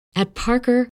At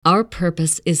Parker, our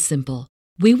purpose is simple.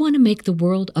 We want to make the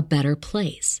world a better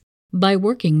place by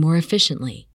working more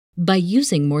efficiently, by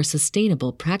using more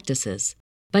sustainable practices,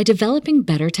 by developing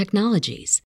better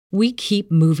technologies. We keep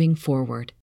moving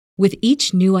forward. With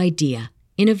each new idea,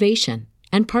 innovation,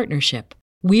 and partnership,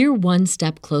 we're one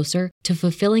step closer to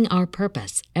fulfilling our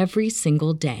purpose every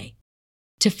single day.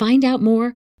 To find out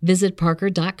more, visit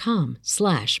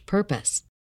parker.com/purpose.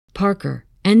 Parker,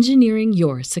 engineering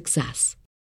your success.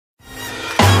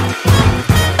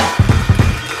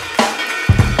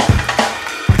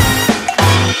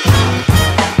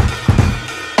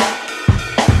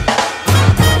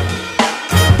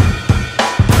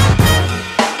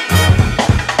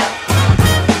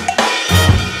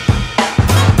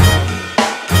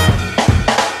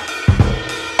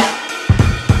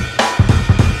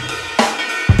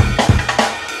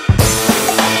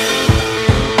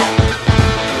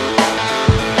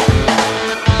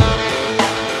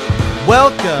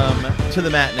 Welcome to the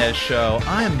Matt and Ez Show.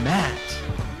 I'm Matt.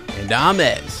 And I'm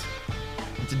Ez.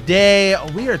 Today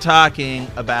we are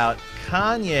talking about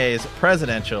Kanye's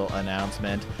presidential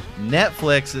announcement,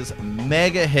 Netflix's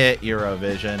mega hit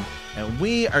Eurovision, and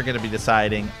we are going to be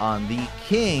deciding on the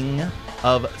king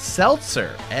of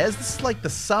Seltzer, as this is like the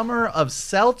summer of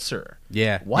Seltzer.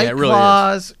 Yeah, White it really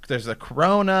Claws, is. There's a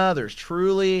Corona, there's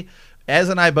Truly. Ez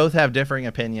and I both have differing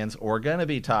opinions. We're going to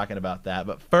be talking about that.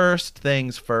 But first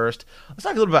things first, let's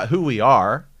talk a little about who we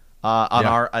are on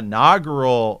our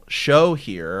inaugural show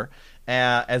here,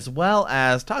 as well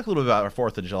as talk a little bit about our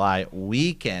 4th of July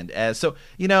weekend. So,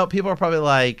 you know, people are probably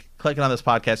like clicking on this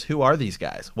podcast, who are these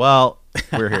guys? Well,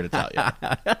 we're here to tell you.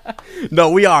 No,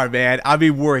 we are, man. I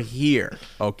mean, we're here,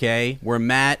 okay? We're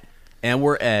Matt and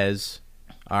we're Ez.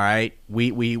 All right,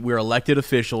 we're elected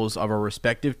officials of our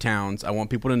respective towns. I want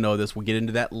people to know this. We'll get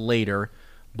into that later,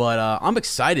 but I'm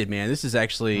excited, man. This is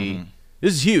actually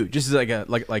this is huge. This is like a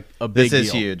big deal. This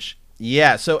is huge.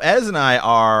 Yeah. So Ez and I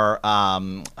are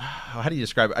how do you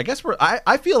describe it? I guess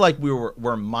I feel like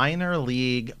we're minor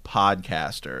league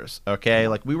podcasters. Okay,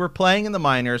 like we were playing in the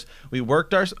minors. We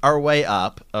worked our way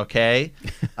up. Okay,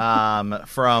 from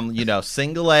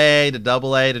single A to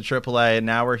double A to triple A, and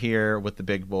now we're here with the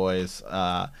big boys.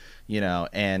 And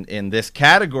in this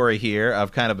category here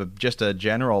of kind of just a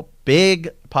general big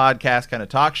podcast kind of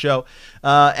talk show,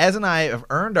 Ez and I have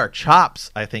earned our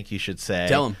chops, I think you should say.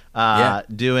 Tell them.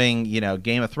 Doing,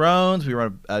 Game of Thrones. We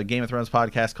run a Game of Thrones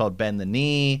podcast called Bend the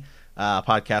Knee, a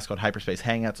podcast called Hyperspace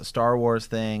Hangouts, a Star Wars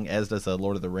thing. Ez does a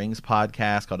Lord of the Rings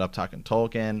podcast called Up Talking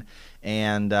Tolkien.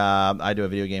 And I do a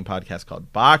video game podcast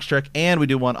called Box Trick. And we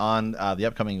do one on the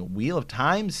upcoming Wheel of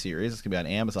Time series. It's going to be on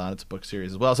Amazon. It's a book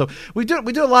series as well. So we do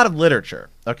a lot of literature.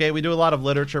 Okay, we do a lot of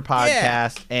literature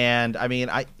podcasts. Yeah. And I mean,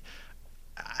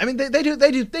 they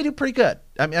do pretty good.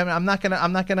 I mean, I'm not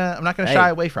gonna shy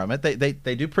away from it.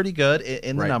 They do pretty good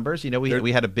in the numbers.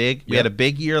 We had a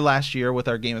big year last year with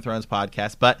our Game of Thrones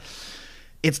podcast, but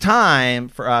it's time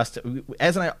for us to,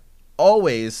 Ez and I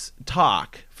always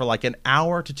talk for like an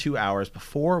hour to 2 hours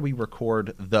before we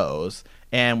record those,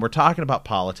 and we're talking about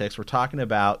politics. We're talking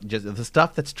about just the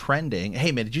stuff that's trending.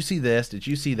 Hey man, did you see this? Did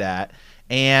you see that?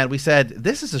 And we said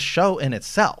this is a show in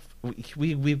itself.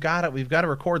 We've got to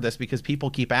record this because people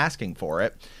keep asking for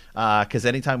it. Because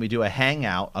anytime we do a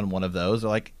hangout on one of those, they're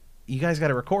like, "You guys got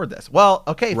to record this." Well,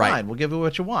 okay, fine. We'll give you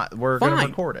what you want. We're going to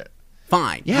record it.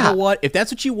 Fine. Yeah. You know what? If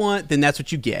that's what you want, then that's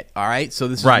what you get. All right. So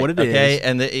this is what it is. Okay.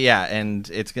 And and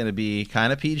it's going to be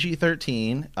kind of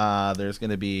PG-13. There's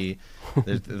going to be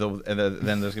then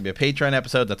there's going to be a Patreon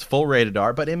episode that's full rated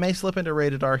R, but it may slip into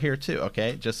rated R here too.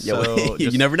 Okay.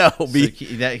 You never know. So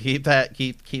keep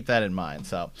that in mind.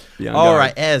 So all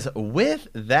right, Ez, with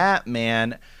that,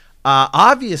 man.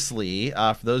 Obviously,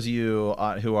 for those of you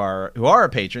who are our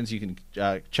patrons, you can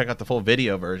check out the full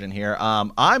video version here.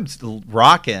 I'm still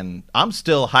rocking. I'm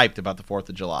still hyped about the 4th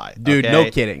of July, dude. Okay? No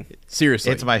kidding.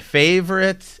 Seriously, it's my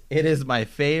favorite. It is my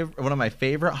favorite. One of my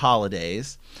favorite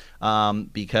holidays.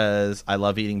 Because I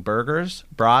love eating burgers,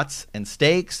 brats, and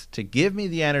steaks to give me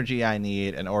the energy I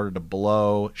need in order to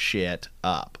blow shit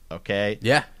up. Okay.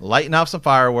 Yeah. Lighten off some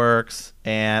fireworks,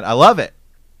 and I love it.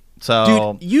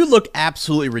 So, dude, you look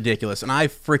absolutely ridiculous, and I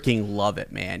freaking love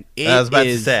it, man. I was about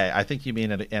to say, I think you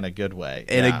mean it in a good way.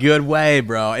 In a good way,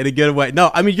 bro. In a good way. No,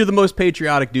 I mean, you're the most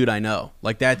patriotic dude I know.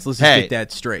 Like, let's just get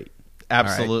that straight.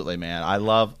 Absolutely, man. I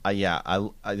love,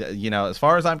 as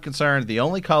far as I'm concerned, the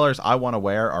only colors I want to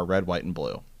wear are red, white, and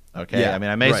blue. Okay, yeah, I mean,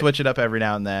 I may switch it up every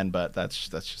now and then, but that's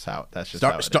just how it is.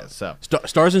 So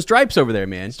stars and stripes over there,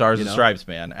 man. Stars and stripes,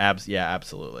 man.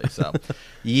 Absolutely. So,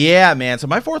 yeah, man. So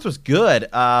my 4th was good.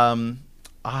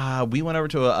 We went over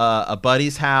to a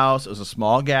buddy's house. It was a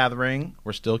small gathering.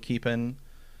 We're still keeping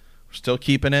Still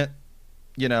keeping it,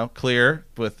 clear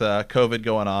with COVID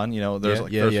going on.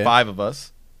 There's 5 of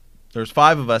us. There's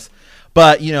 5 of us,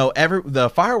 but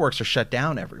the fireworks are shut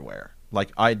down everywhere.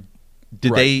 I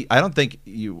don't think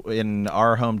in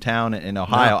our hometown in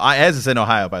Ohio. No. As it's in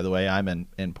Ohio, by the way, I'm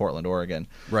in Portland, Oregon.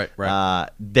 Right.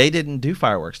 They didn't do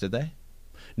fireworks, did they?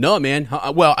 No, man.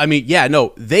 Well, I mean, yeah,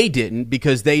 no, they didn't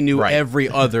because they knew every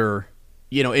other,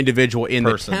 individual in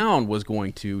the town was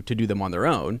going to do them on their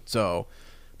own. So,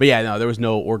 but yeah, no, there was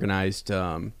no organized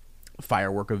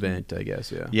firework event, I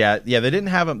guess. Yeah. They didn't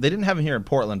have them. They didn't have them here in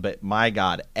Portland, but my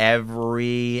God,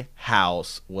 every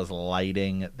house was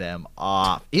lighting them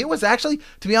off. It was actually,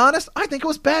 to be honest, I think it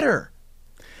was better.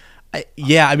 I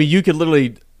mean, you could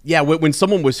literally. Yeah, when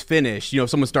someone was finished,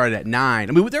 someone started at 9.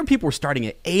 I mean, there were people were starting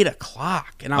at 8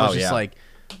 o'clock, and I was just like,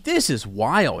 "This is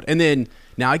wild." And then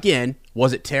now again,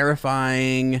 was it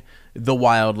terrifying? The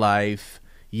wildlife,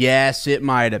 yes, it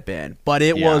might have been, but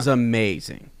it was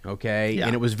amazing. Okay,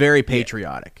 and it was very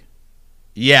patriotic.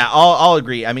 Yeah, I'll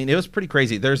agree. I mean, it was pretty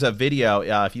crazy. There's a video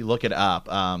if you look it up.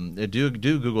 Do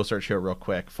Google search here real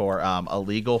quick for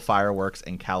illegal fireworks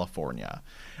in California,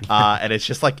 and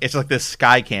it's like this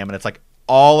sky cam, and it's like.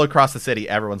 All across the city,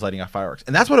 everyone's lighting off fireworks,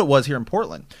 and that's what it was here in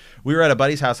Portland. We were at a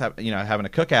buddy's house, having a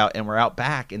cookout, and we're out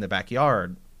back in the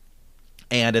backyard,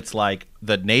 and it's like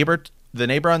the neighbor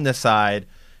on this side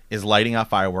is lighting off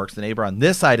fireworks. The neighbor on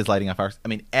this side is lighting off fireworks. I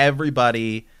mean,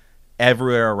 everybody,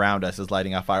 everywhere around us is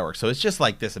lighting off fireworks. So it's just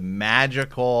like this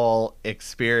magical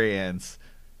experience.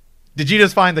 Did you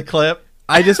just find the clip?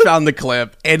 I just found the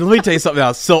clip, and let me tell you something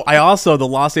else. So I also, the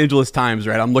Los Angeles Times,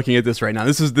 right? I'm looking at this right now.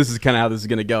 This is kind of how this is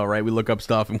going to go, right? We look up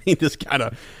stuff, and we just kind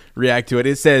of react to it.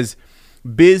 It says,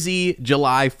 busy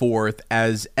July 4th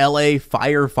as LA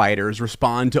firefighters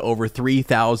respond to over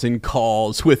 3,000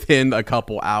 calls within a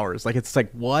couple hours. It's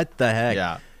like, what the heck?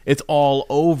 Yeah. It's all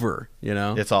over,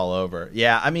 It's all over.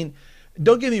 Yeah, I mean,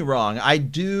 don't get me wrong. I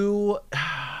do,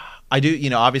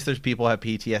 obviously there's people who have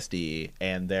PTSD,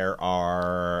 and there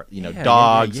are,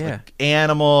 dogs, like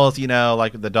animals,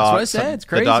 like the dog. That's what I said. It's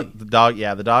crazy.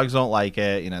 The dogs don't like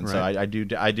it, and so I do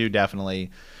definitely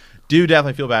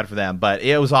feel bad for them. But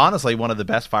it was honestly one of the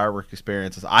best fireworks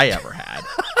experiences I ever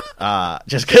had.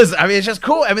 Just because, I mean, it's just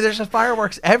cool. I mean, there's just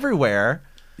fireworks everywhere.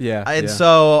 Yeah. And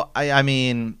so, I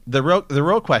mean, the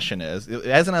real question is,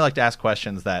 Ez and I like to ask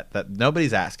questions that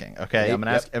nobody's asking. Okay, yep, I'm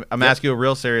gonna ask you a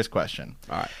real serious question.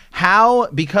 All right. How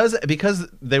because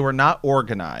they were not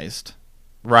organized,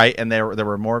 right? And there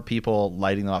were more people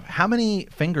lighting them off. How many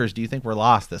fingers do you think were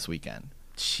lost this weekend?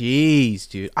 Jeez,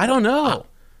 dude, I don't know.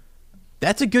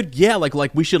 That's a good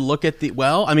Like we should look at the.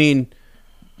 Well, I mean.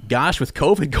 Gosh, with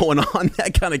COVID going on,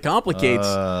 that kind of complicates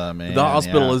the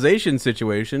hospitalization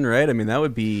situation, right? I mean, that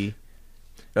would be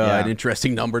an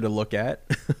interesting number to look at.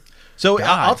 So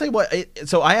I'll tell you what.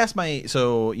 So I asked my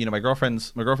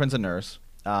girlfriend's a nurse,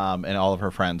 and all of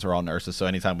her friends are all nurses. So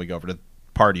anytime we go over to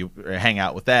party or hang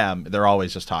out with them, they're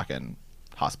always just talking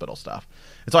hospital stuff.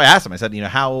 And so I asked them. I said,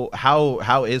 how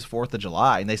is 4th of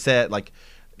July? And they said like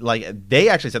they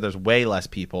actually said there's way less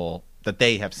people that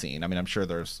they have seen. I mean, I'm sure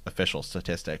there's official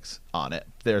statistics on it.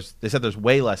 They said there's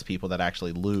way less people that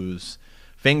actually lose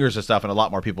fingers or stuff, and a lot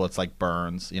more people it's like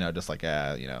burns, just like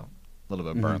a little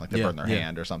bit of burn, like they burn their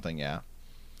hand or something. Yeah.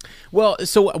 Well,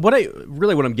 so what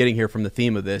I'm getting here from the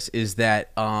theme of this is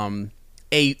that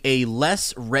a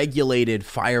less regulated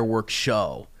fireworks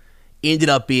show ended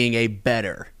up being a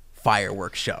better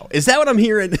fireworks show. Is that what I'm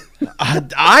hearing?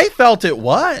 I felt it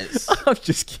was. I'm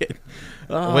just kidding.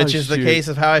 Oh, which is the case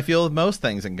of how I feel with most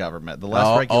things in government. The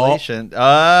less regulation.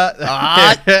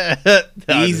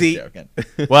 Easy.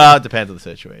 Well, it depends on the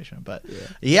situation, but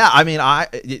I mean,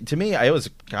 to me, it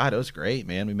was great,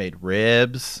 man. We made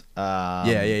ribs.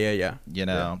 Yeah.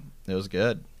 It was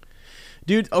good,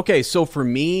 dude. Okay, so for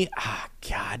me,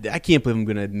 God, I can't believe I'm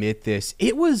going to admit this.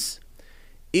 It was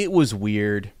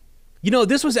weird.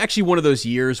 This was actually one of those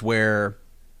years where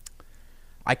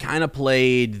I kind of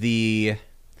played the.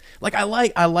 I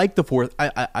like the 4th.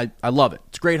 I love it.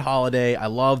 It's a great holiday. I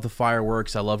love the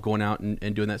fireworks. I love going out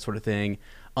and doing that sort of thing.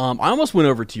 I almost went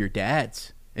over to your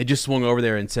dad's and just swung over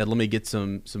there and said, let me get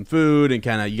some food and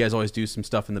kind of, you guys always do some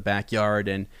stuff in the backyard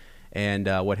and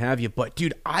what have you. But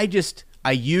dude, I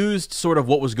used sort of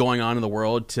what was going on in the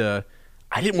world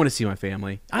I didn't want to see my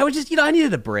family. I was just, I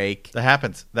needed a break. That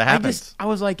happens. I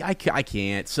was like, I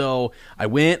can't. So I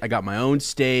went, I got my own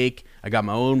steak. I got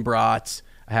my own brats.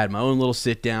 I had my own little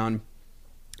sit down,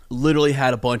 literally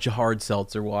had a bunch of hard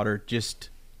seltzer water, just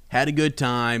had a good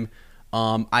time.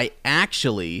 I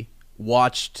actually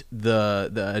watched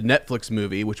the Netflix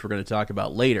movie, which we're going to talk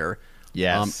about later,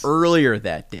 Yes. Earlier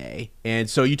that day. And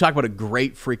so you talk about a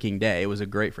great freaking day. It was a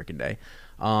great freaking day.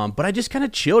 But I just kind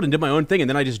of chilled and did my own thing, and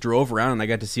then I just drove around and I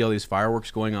got to see all these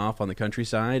fireworks going off on the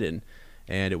countryside, and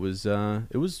it was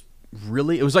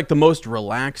like the most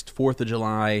relaxed 4th of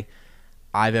July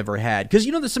I've ever had.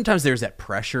 Because sometimes there's that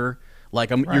pressure,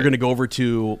 like you're going to go over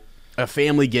to a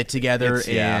family get together,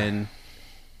 and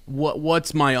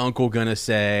what's my uncle gonna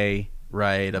say?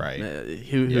 Right.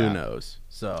 Who knows?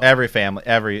 So every family.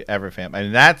 I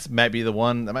mean, that might be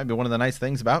one of the nice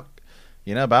things about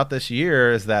this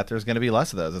year is that there's going to be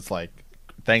less of those. It's like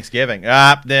Thanksgiving.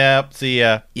 Yep. See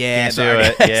ya. Yeah. Can't do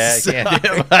it. Yeah. Can't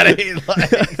do it, buddy. Like,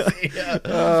 see ya.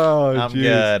 Oh, I'm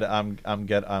good. I'm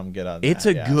good on that. It's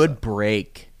a good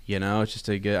break. It's just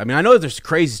a good. I mean, I know there's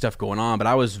crazy stuff going on, but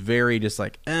I was very just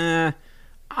like, I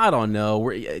don't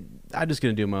know. I'm just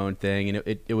gonna do my own thing, and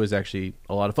it was actually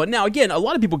a lot of fun. Now, again, a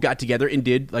lot of people got together and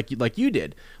did like you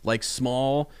did, like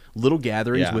small little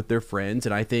gatherings with their friends,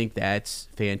 and I think that's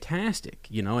fantastic.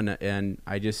 And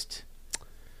I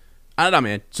don't know,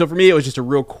 man. So for me, it was just a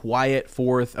real quiet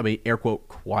 4th. I mean, air quote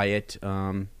quiet.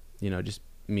 Just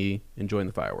me enjoying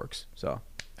the fireworks. So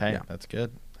hey, that's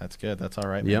good. That's good. That's all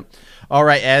right, man. Yep. All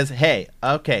right,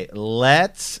 okay,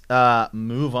 let's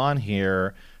move on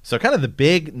here. So kind of the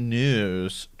big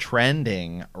news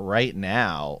trending right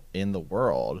now in the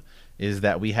world is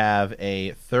that we have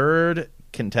a third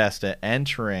contestant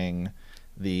entering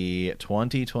the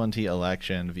 2020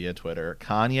 election via Twitter,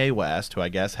 Kanye West, who I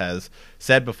guess has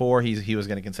said before he was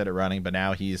going to consider running, but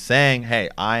now he's saying, hey,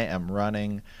 I am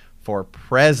running for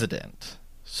president.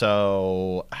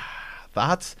 So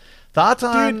thoughts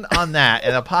on that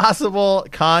and a possible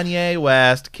Kanye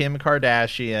West, Kim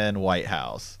Kardashian White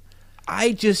House?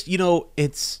 I just,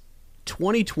 it's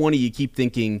 2020. You keep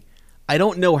thinking, I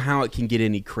don't know how it can get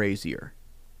any crazier.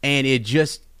 And it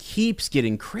just keeps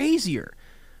getting crazier.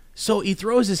 So he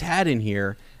throws his hat in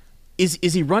here. Is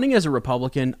he running as a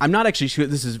Republican? I'm not actually sure.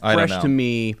 This is fresh to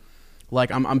me. Like,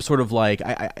 I'm sort of like,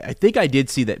 I think I did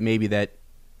see that maybe that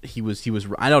he was,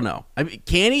 I don't know. I mean,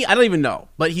 can he? I don't even know.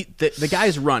 But the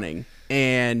guy's running.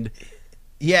 And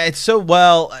yeah, it's so,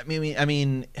 well, I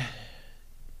mean,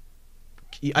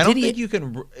 I don't think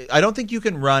you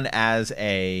can run as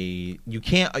you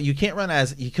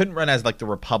couldn't run as like the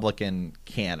Republican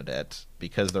candidate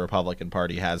because the Republican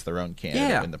Party has their own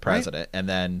candidate in the president, and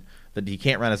then he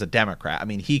can't run as a Democrat. I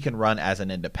mean, he can run as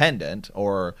an independent,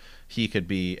 or he could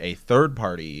be a third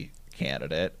party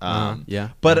candidate.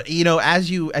 But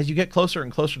as you get closer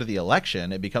and closer to the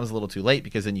election, it becomes a little too late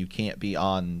because then you can't be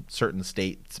on certain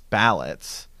states'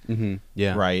 ballots. Mm-hmm.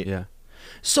 Yeah. Right. Yeah.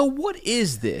 So what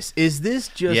is this? Is this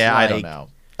just I don't know.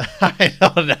 I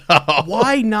don't know.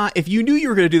 Why not? If you knew you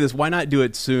were going to do this, why not do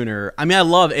it sooner? I mean, I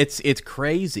love it. It's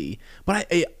crazy.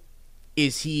 But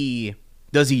does he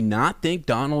not think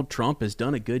Donald Trump has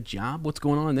done a good job? What's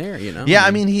going on there, Yeah,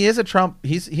 I mean, he is a Trump.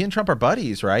 He and Trump are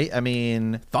buddies, right? I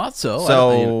mean, thought so.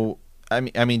 So,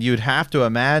 I mean, you'd have to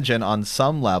imagine on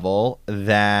some level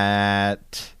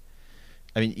that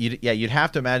you'd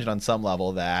have to imagine on some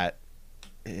level that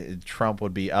Trump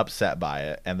would be upset by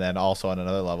it, and then also on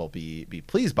another level be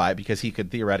pleased by it because he could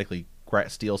theoretically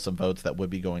steal some votes that would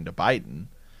be going to Biden,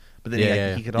 but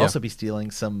then he could also be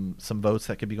stealing some votes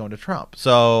that could be going to Trump.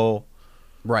 So,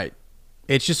 right,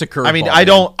 it's just a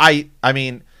curveball. I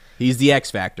mean, he's the X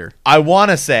factor. I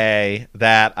want to say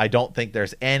that I don't think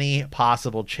there's any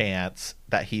possible chance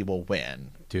that he will win.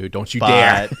 Dude, don't you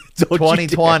dare.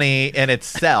 2020 in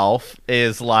itself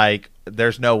is like,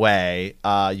 there's no way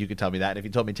you could tell me that. If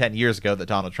you told me 10 years ago that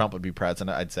Donald Trump would be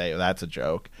president, I'd say that's a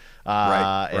joke.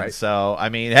 Right. And so, I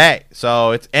mean, hey,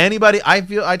 so it's anybody. I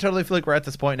totally feel like we're at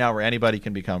this point now where anybody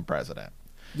can become president.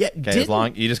 Yeah. Okay,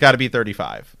 you just got to be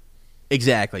 35.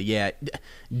 Exactly. Yeah.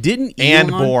 Didn't Elon, and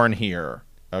born here.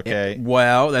 Okay.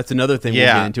 Well, that's another thing we'll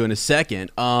get into in a second.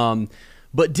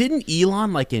 But didn't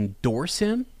Elon endorse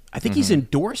him? I think he's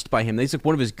endorsed by him. He's like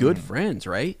one of his good friends,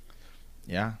 right?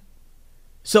 Yeah.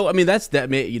 So I mean, is that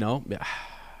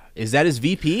his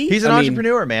VP? He's an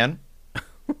entrepreneur, man.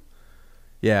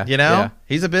 Yeah.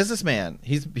 He's a businessman.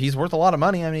 He's worth a lot of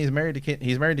money. I mean, he's married to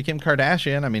Kim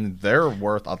Kardashian. I mean, they're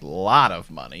worth a lot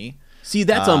of money. See,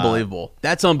 that's unbelievable.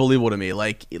 That's unbelievable to me.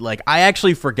 Like I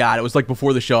actually forgot. It was like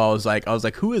before the show. I was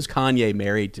like, who is Kanye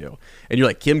married to? And you're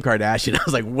like, Kim Kardashian. I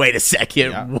was like, wait a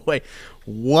second, wait,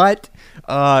 what?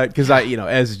 Because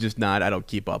as just not, I don't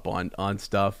keep up on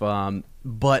stuff.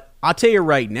 But I'll tell you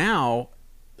right now,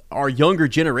 our younger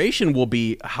generation will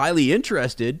be highly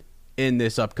interested in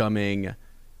this upcoming,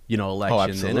 election. Oh,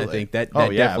 absolutely. And I think that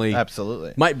definitely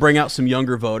absolutely might bring out some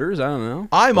younger voters. I don't know.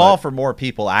 I'm all for more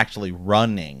people actually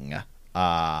running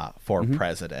for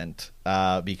president,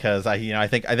 because I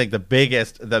think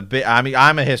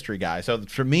I'm a history guy, so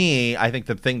for me, I think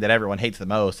the thing that everyone hates the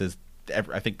most is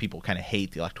I think people kind of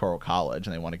hate the Electoral College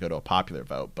and they want to go to a popular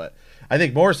vote. But I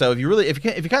think more so if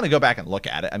you kind of go back and look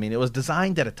at it, I mean, it was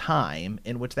designed at a time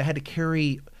in which they had to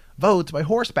carry votes by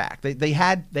horseback. They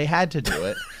had to do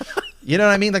it. You know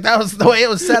what I mean? Like that was the way it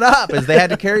was set up, is they had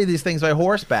to carry these things by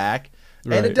horseback.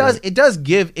 And it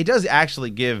does actually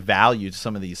give value to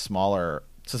some of these smaller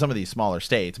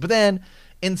states. But then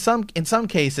in some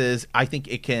cases, I think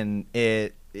it can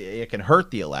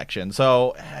hurt the election.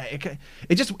 So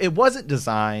it wasn't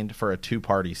designed for a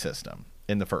two-party system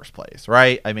in the first place,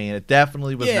 right? I mean, it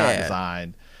definitely was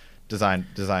not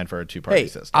designed for a two-party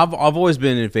system. I've always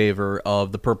been in favor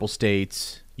of the purple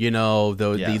states.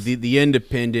 The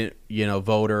independent,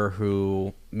 voter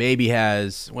who maybe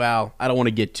has, well, I don't want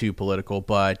to get too political,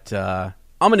 but I'm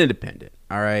an independent.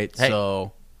 All right. Hey.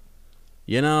 So,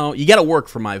 you got to work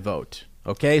for my vote.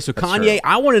 Okay. So that's Kanye, true.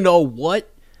 I want to know what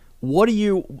are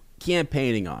you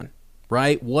campaigning on,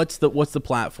 right? What's the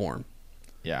platform?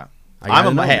 Yeah. I'm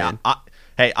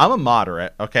a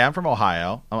moderate. Okay. I'm from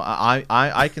Ohio.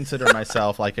 I consider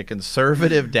myself like a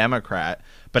conservative Democrat.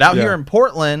 But out here in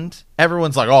Portland,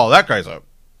 everyone's like, "Oh, that guy's a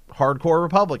hardcore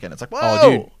Republican." It's like, "Whoa,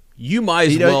 oh, dude, you might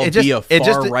as well be a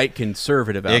far-right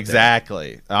conservative out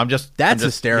exactly. there." That's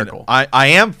hysterical. I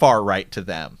am far right to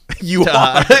them. You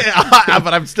are.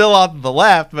 But I'm still on the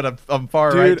left, but I'm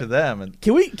far right to them. And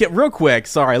can we get real quick?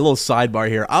 Sorry, a little sidebar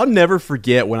here. I'll never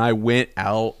forget when I went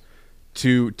out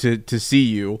to see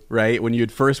you, right? When you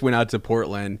had first went out to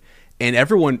Portland, and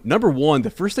everyone, number one, the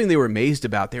first thing they were amazed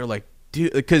about, they were like,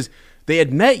 dude, because they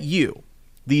had met you,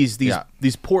 these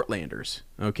Portlanders,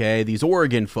 okay, these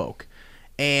Oregon folk,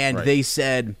 and they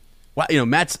said, well,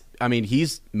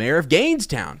 he's mayor of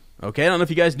Gainestown, okay? I don't know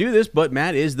if you guys knew this, but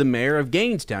Matt is the mayor of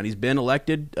Gainestown. He's been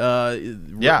elected,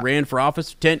 ran for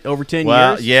office over 10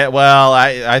 years. Yeah, well,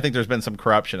 I think there's been some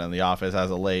corruption in the office as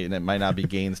of late, and it might not be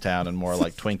Gainestown and more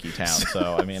like Twinkie Town.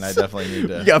 So, I mean, I definitely need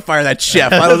to... You gotta fire that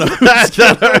chef. I don't know. Back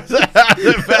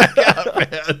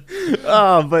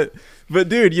up, man. But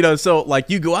dude, so like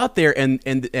you go out there and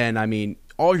I mean,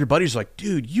 all your buddies are like,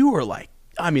 dude, you are like,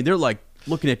 I mean, they're like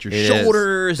looking at your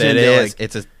shoulders.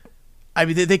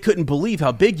 They couldn't believe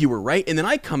how big you were, right? And then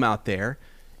I come out there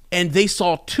and they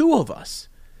saw two of us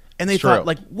and they thought,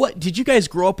 like, what, did you guys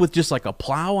grow up with just like a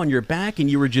plow on your back and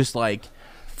you were just like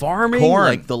farming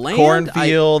like the land?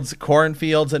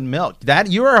 Cornfields and milk.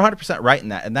 That you are 100% right in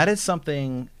that. And that is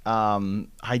something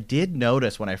I did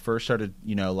notice when I first started,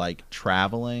 like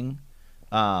traveling.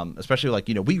 Especially like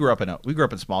we grew up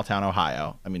in small town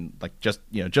Ohio. I mean, like just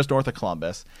north of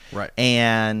Columbus, right?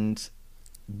 And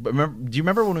do you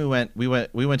remember when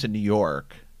we went to New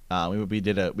York? We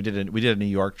did a New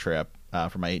York trip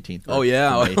for my 18th. Oh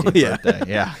yeah, birthday.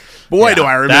 Yeah. Boy, do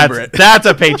I remember it. That's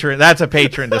a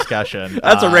patron discussion.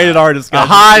 That's a rated R discussion.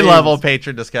 A high level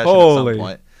patron discussion at some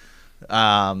point.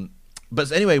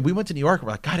 But anyway, we went to New York. And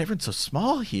we're like, God, everyone's so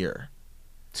small here.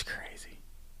 It's crazy.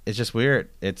 It's just weird.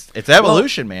 It's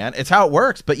evolution, man. It's how it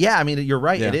works. But yeah, I mean, you're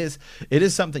right. Yeah. It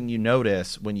is something you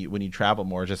notice when you travel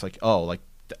more. Just like, oh, like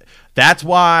that's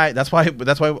why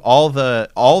all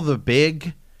the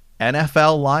big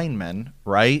NFL linemen,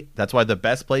 right? That's why the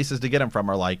best places to get them from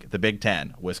are like the Big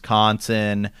Ten,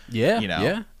 Wisconsin,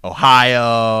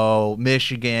 Ohio,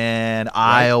 Michigan,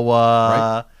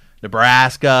 Iowa,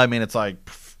 Nebraska. I mean, it's like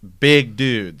big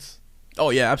dudes.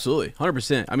 Oh yeah, absolutely,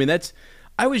 100%. I mean,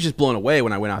 I was just blown away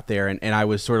when I went out there, and I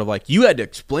was sort of like, you had to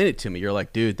explain it to me. You're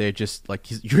like, dude, they just like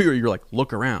you're like,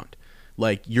 look around,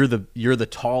 like you're the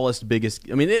tallest, biggest.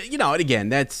 I mean, and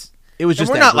again, it was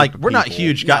just. And we're not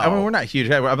huge guys. No. I mean, we're not huge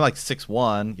guys. I'm like 6'1",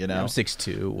 I'm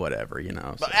 6'2", whatever,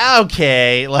 So.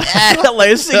 Okay, like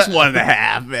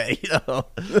 6'1.5", man.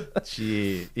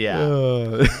 Gee,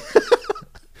 yeah.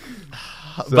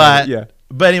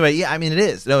 But anyway, yeah. I mean, it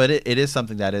is. No, it is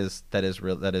something that is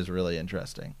really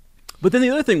interesting. But then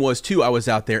the other thing was, too, I was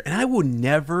out there, and I will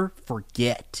never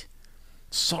forget.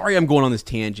 Sorry I'm going on this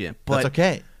tangent, but that's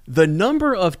okay. The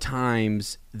number of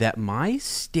times that my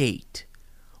state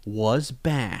was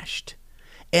bashed.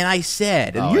 And I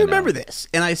said, and you remember this,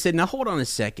 and I said, now hold on a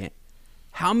second.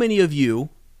 How many of you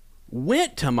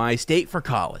went to my state for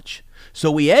college?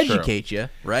 So we educate you,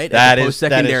 right, at the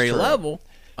post-secondary level.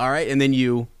 All right, and then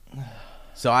you...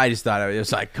 So I just thought it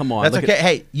was like, come on. That's okay.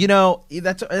 Hey,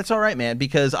 that's all right, man,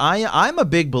 because I'm a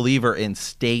big believer in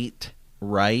state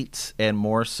rights and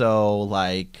more so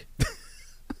like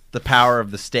the power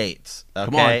of the states. Okay,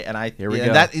 Come on. and Here we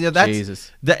go. That's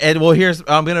Jesus. And well, here's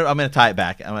I'm gonna tie it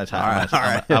back. I'm gonna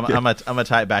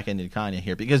tie it back into Kanye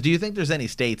here, because do you think there's any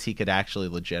states he could actually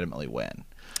legitimately win?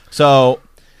 So,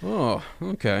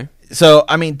 okay. So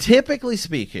I mean, typically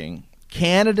speaking,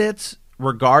 candidates,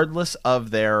 regardless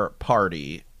of their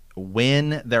party,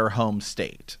 win their home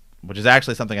state, which is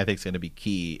actually something I think is going to be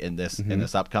key in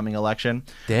this upcoming election.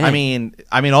 Dang. I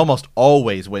mean, almost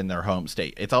always win their home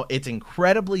state. It's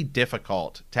incredibly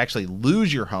difficult to actually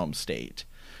lose your home state.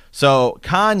 So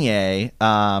Kanye,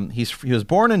 he was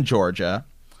born in Georgia.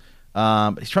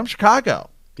 He's from Chicago.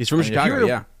 He's from Chicago.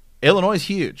 Yeah. Illinois is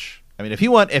huge. I mean, if he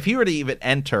were to even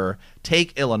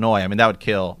take Illinois, I mean, that would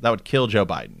kill Joe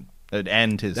Biden. It would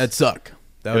end his. That'd suck.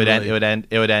 It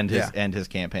would end his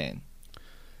campaign.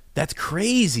 That's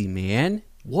crazy, man.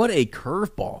 What a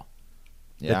curveball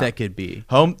that could be.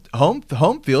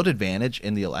 Home field advantage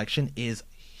in the election is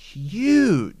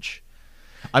huge.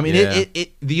 I mean,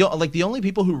 the only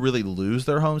people who really lose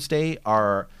their home state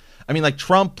are, I mean, like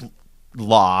Trump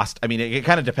lost. I mean, it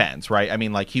kind of depends, right? I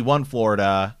mean, like he won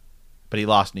Florida, but he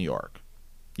lost New York.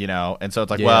 You know, and so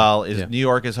it's like, is New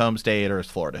York his home state or is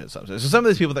Florida his home state? So some of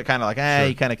these people that kind of like,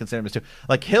 you kind of consider them as two.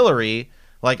 Like Hillary,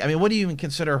 like, I mean, what do you even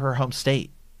consider her home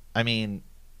state? I mean,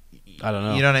 I don't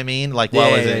know. You know what I mean? Like,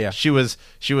 she was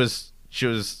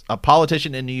a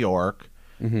politician in New York,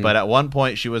 but at one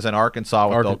point she was in Arkansas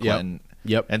with Bill Clinton.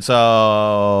 Yep. And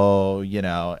so, you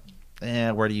know,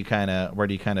 where do you kind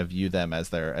of view them as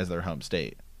their home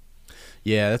state?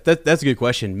 Yeah, that's a good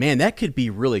question. Man, that could be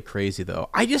really crazy, though.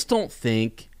 I just don't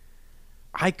think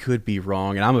 – I could be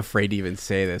wrong, and I'm afraid to even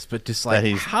say this, but just like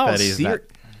how serious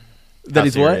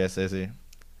is he?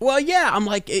 Well, yeah, I'm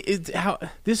like, how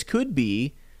this could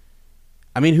be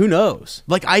 – I mean, who knows?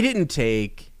 Like, I didn't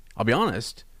take – I'll be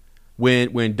honest.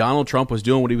 When Donald Trump was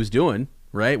doing what he was doing,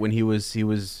 right, when he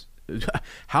was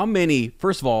how many –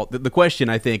 first of all, the question,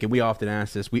 I think, and we often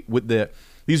ask this,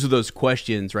 these are those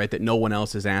questions, right, that no one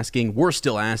else is asking. We're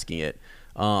still asking it.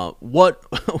 What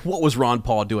was Ron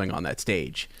Paul doing on that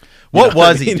stage? What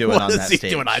was he doing on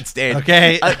that stage?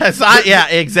 Okay, yeah,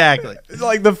 exactly.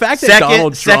 Like the fact that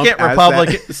Donald Trump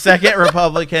second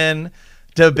Republican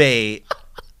debate,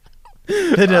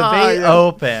 the debate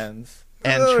opens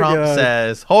and Trump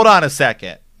says, "Hold on a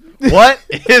second, what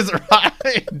is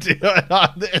Ryan doing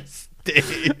on this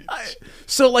stage?"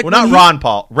 So like, not Ron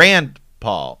Paul, Rand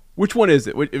Paul. Which one is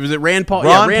it? Was it Rand Paul?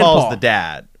 Rand Paul's the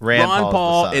dad. Rand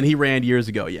Paul, the son. And he ran years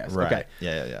ago. Yes. Right. Okay.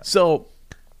 Yeah. So.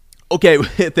 Okay,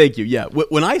 thank you. Yeah,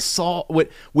 when I saw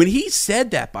when he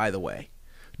said that, by the way,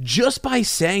 just by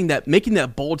saying that, making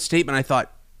that bold statement, I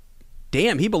thought,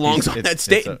 "Damn, he belongs on that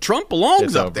stage. Trump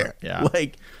belongs up there." Yeah.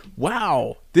 Like,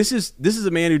 wow, this is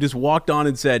a man who just walked on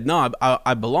and said, "No,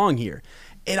 I belong here."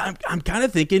 And I'm kind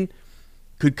of thinking,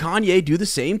 could Kanye do the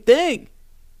same thing?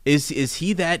 Is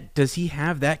he that? Does he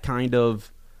have that kind of?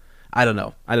 I don't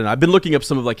know. I've been looking up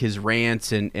some of like his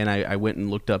rants, and I went and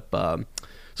looked up.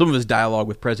 Some of his dialogue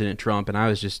with President Trump, and I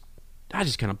was just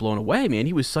kind of blown away, man.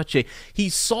 He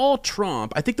saw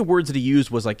Trump. I think the words that he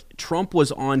used was like Trump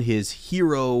was on his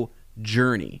hero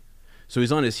journey. So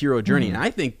he's on his hero journey, and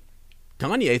I think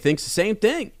Kanye thinks the same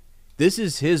thing. This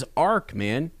is his arc,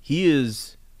 man.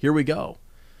 Here we go.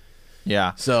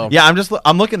 Yeah. So yeah,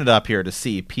 I'm looking it up here to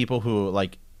see people who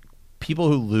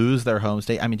lose their home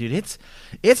state. I mean, dude,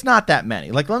 it's not that many.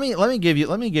 Like, let me give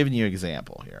you an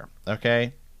example here.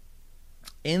 Okay.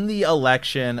 In the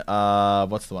election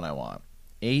of, what's the one I want?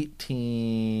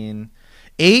 18,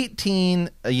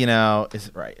 you know, is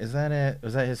it right? Is that it?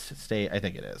 Was that his state? I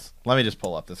think it is. Let me just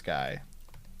pull up this guy.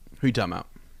 Who you talking about?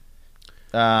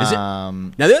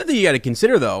 Now, the other thing you got to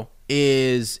consider, though,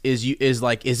 is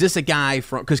this a guy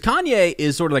from, because Kanye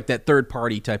is sort of like that third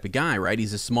party type of guy, right?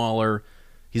 He's he's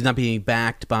not being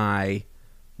backed by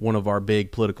one of our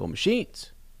big political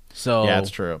machines. So yeah, that's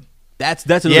true. That's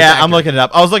another factor. I'm looking it up.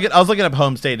 I was looking up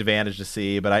home state advantage to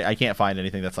see, but I can't find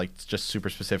anything that's like just super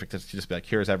specific to just be like,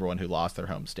 here's everyone who lost their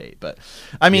home state. But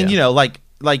I mean, you know, like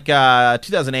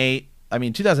 2008. I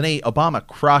mean, 2008, Obama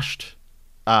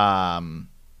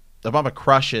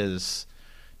crushes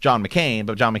John McCain,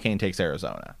 but John McCain takes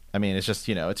Arizona. I mean, it's just,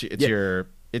 you know, it's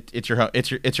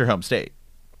your home state.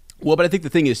 Well, but I think the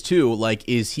thing is too, like,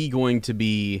 is he going to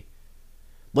be?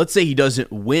 Let's say he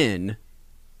doesn't win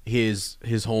his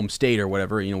home state or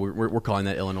whatever, you know, we're calling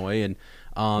that Illinois, and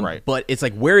right. But it's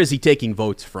like, where is he taking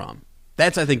votes from?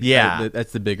 That's, I think,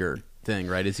 that's the bigger thing,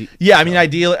 right? Is he? Yeah, I mean,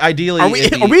 ideally, are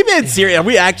we being serious? Are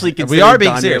we actually? We are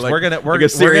being serious. Like, we'll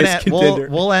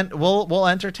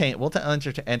entertain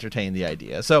the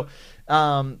idea. So,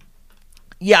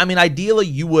 Yeah, I mean, ideally,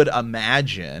 you would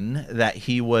imagine that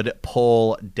he would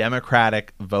pull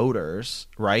Democratic voters,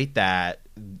 right? That,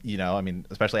 I mean,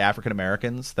 especially African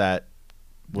Americans that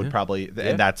would probably,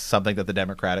 and that's something that the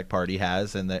Democratic Party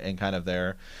has in kind of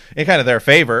their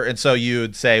favor. And so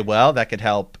you'd say, well, that could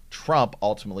help Trump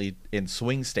ultimately in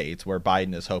swing states where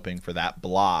Biden is hoping for that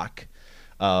block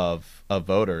of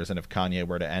voters. And if Kanye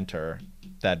were to enter,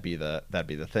 that'd be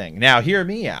the thing. Now, hear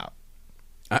me out.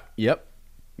 Yep.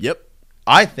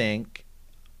 I think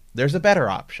there's a better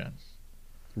option.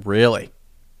 Really?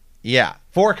 Yeah,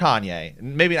 for Kanye.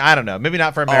 Maybe, I don't know. Maybe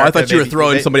not for America. Oh, I thought you were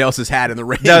throwing somebody else's hat in the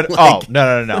ring. No,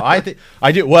 no. I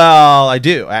do. Well, I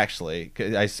do actually.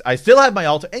 'Cause I still have my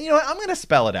alter. And you know what? I'm going to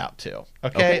spell it out too.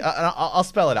 Okay. I'll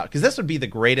spell it out because this would be the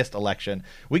greatest election.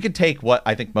 We could take what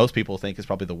I think most people think is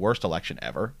probably the worst election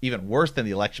ever, even worse than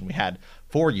the election we had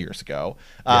 4 years ago,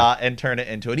 and turn it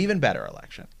into an even better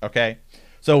election. Okay.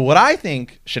 So what I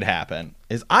think should happen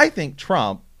is I think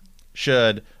Trump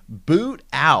should boot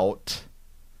out.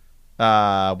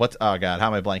 Oh God, how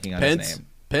am I blanking on his name?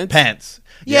 Pence.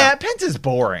 Yeah, Pence is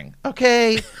boring.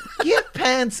 Okay, get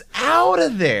Pence out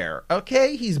of there.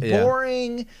 Okay, he's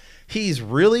boring. He's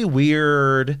really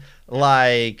weird.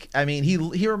 Like, I mean,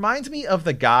 he reminds me of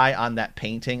the guy on that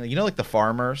painting. Like the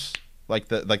farmers. Like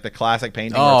the classic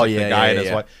painting. Oh, the guy and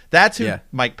his wife. That's who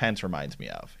Mike Pence reminds me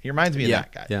of. He reminds me of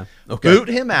that guy. Yeah. Okay. Boot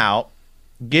him out.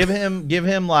 Give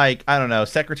him like, I don't know,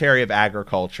 Secretary of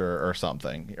Agriculture or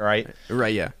something. Right.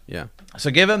 Right. Yeah.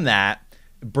 So give him that.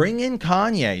 Bring in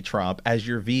Kanye Trump as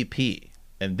your VP,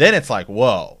 and then it's like,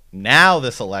 whoa! Now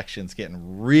this election's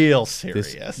getting real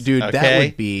serious, dude.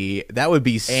 Okay? That would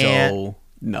be so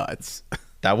nuts.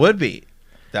 That would be.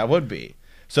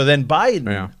 So then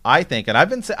Biden, I think, and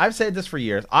I've said this for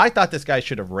years. I thought this guy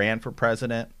should have ran for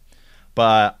president,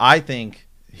 but I think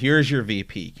here's your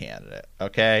VP candidate.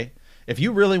 Okay, if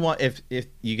you really want, if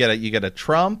you get a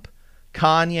Trump,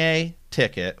 Kanye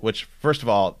ticket, which first of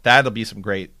all, that'll be some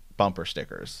great bumper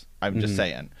stickers. I'm just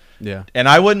saying. Yeah, and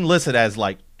I wouldn't list it as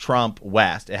like Trump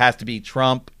West. It has to be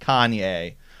Trump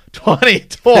Kanye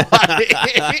 2020.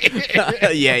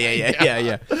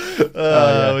 Yeah.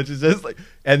 Which is just like,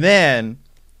 and then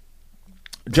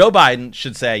Joe Biden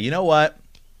should say, you know what?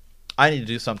 I need to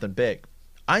do something big.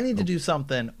 I need to do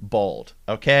something bold.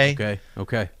 Okay.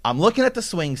 I'm looking at the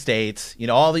swing states.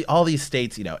 All these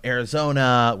states.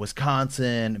 Arizona,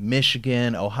 Wisconsin,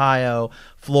 Michigan, Ohio,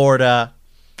 Florida.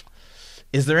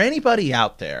 Is there anybody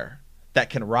out there that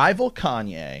can rival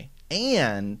Kanye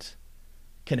and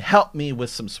can help me with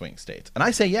some swing states? And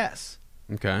I say yes.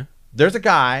 Okay. There's a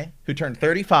guy who turned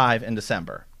 35 in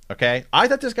December. Okay. I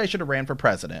thought this guy should have ran for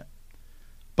president.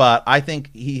 But I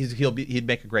think he'd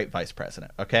make a great vice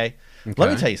president. Okay? Let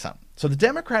me tell you something. So the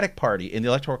Democratic Party in the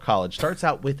Electoral College starts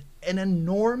out with an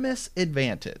enormous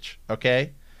advantage.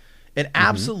 Okay, an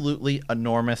absolutely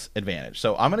enormous advantage.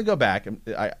 So I'm going to go back.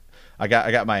 I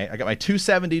got my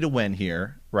 270 to win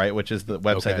here, right? Which is the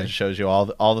website that shows you all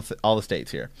the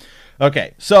states here.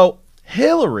 Okay, so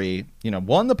Hillary,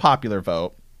 won the popular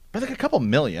vote by like a couple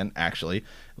million actually.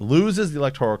 Loses the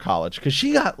Electoral College because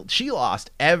she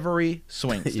lost every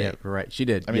swing state. Yeah, right. She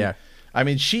did. I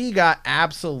mean, she got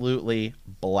absolutely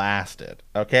blasted.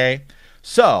 Okay,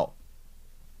 so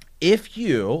if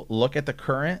you look at the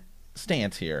current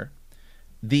stance here,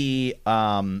 the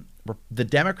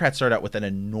Democrats start out with an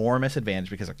enormous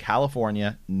advantage because of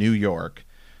California, New York.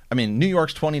 I mean, New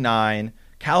York's 29,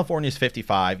 California's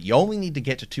 55. You only need to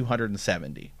get to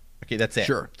 270. Okay, that's it.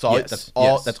 Sure. That's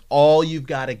all you've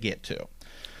got to get to.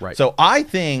 Right. So I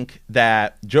think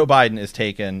that Joe Biden is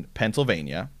taking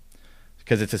Pennsylvania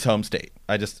because it's his home state.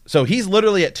 So he's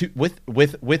literally at with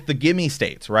the gimme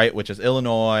states, right? Which is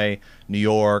Illinois, New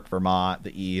York, Vermont,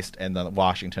 the East, and then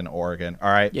Washington, Oregon. All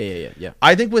right. Yeah.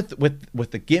 I think with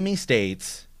the gimme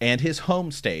states and his home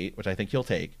state, which I think he'll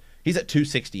take, he's at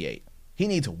 268. He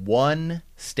needs one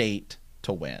state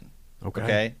to win.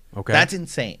 Okay. That's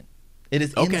insane. It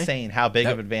is insane how big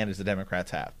of an advantage the Democrats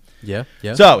have. Yeah.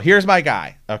 So here's my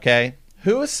guy, okay?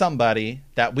 Who is somebody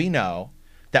that we know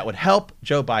that would help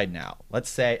Joe Biden out? Let's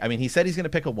say, I mean, he said he's going to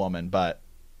pick a woman, but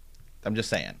I'm just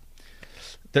saying.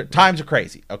 Times are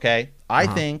crazy, okay? I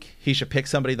think he should pick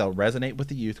somebody that'll resonate with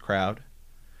the youth crowd.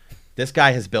 This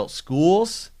guy has built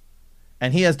schools,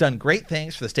 and he has done great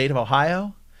things for the state of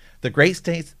Ohio, the great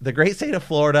state of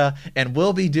Florida, and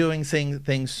will be doing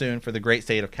things soon for the great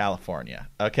state of California,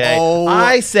 okay?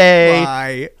 I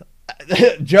say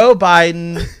Joe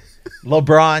Biden,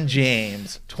 LeBron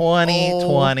James,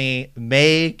 2020,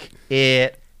 make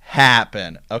it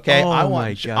happen. Okay, Oh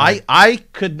my God. I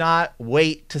could not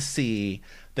wait to see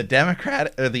the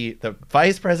the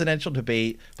vice presidential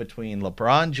debate between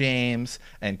LeBron James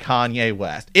and Kanye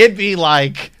West. It'd be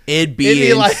insane. It'd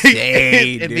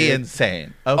be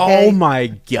insane. Okay? Oh my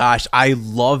gosh, I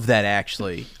love that.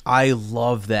 Actually, I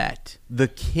love that. The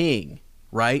king,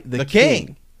 right? The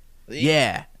king.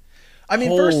 Yeah. I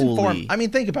mean, first and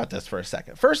foremost, think about this for a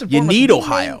second. First and foremost, you need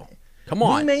Ohio. Come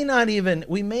on. We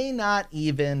may not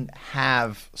even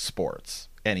have sports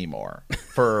anymore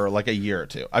for like a year or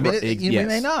two. I mean, we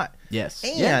may not. Yes.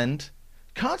 And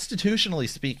constitutionally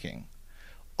speaking,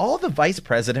 all the vice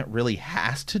president really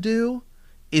has to do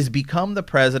is become the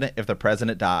president if the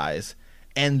president dies,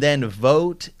 and then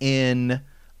vote in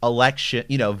election,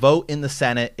 vote in the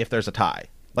Senate if there's a tie.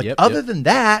 Other than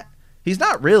that, he's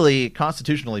not really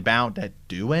constitutionally bound to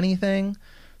do anything.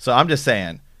 So I'm just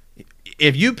saying,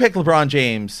 if you pick LeBron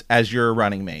James as your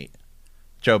running mate,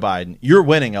 Joe Biden, you're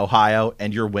winning Ohio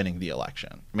and you're winning the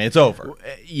election. I mean, it's over.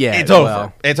 Yeah, it's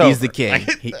over. It's over. He's the king.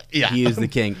 He is the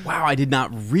king. Wow, I did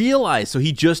not realize. So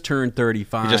he just turned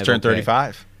 35. He just turned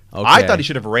 35. Okay. I thought he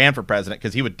should have ran for president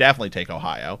because he would definitely take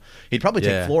Ohio. He'd probably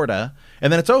take Florida,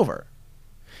 and then it's over.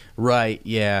 Right,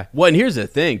 yeah. Well, and here's the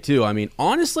thing, too. I mean,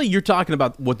 honestly, you're talking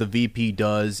about what the VP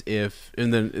does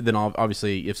and then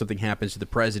obviously if something happens to the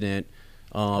president,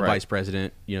 vice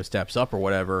president, steps up or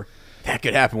whatever, that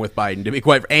could happen with Biden, to be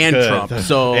quite Trump.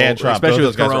 So, especially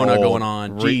with Corona going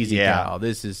on. Jeez, cow.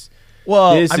 This is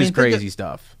crazy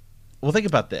stuff. Well, think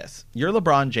about this. You're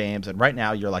LeBron James, and right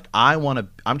now you're like,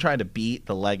 I'm trying to beat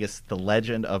the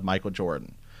legend of Michael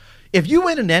Jordan. If you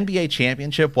win an NBA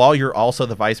championship while you're also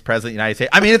the vice president of the United States,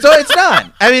 I mean, it's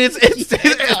done. I mean,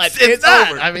 it's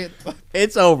over. I mean,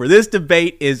 it's over. This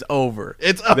debate is over.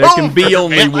 There can be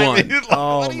only one. I mean,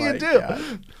 what do you do?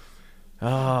 God.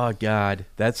 Oh God,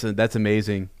 that's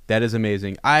amazing. That is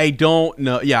amazing. I don't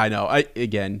know. Yeah, I know.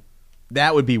 Again,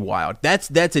 that would be wild. That's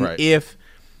an if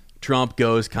Trump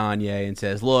goes Kanye and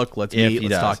says, "Look, let's meet.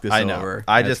 Let's talk this over."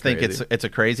 I just think it's a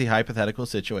crazy hypothetical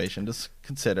situation to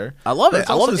consider. I love it.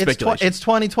 I love the speculation. It's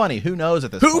 2020. Who knows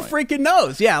at this point? Who freaking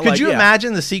knows? Yeah. Could you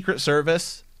imagine the Secret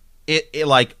Service? It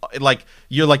like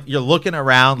you're looking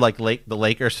around like the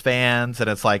Lakers fans, and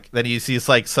it's like then you see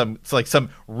some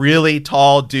really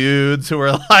tall dudes who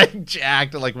are like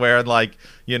jacked and like wearing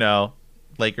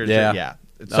Lakers. Yeah.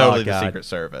 It's totally the Secret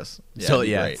Service.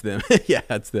 Yeah, it's them. Yeah,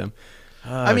 it's them.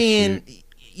 Oh, I mean,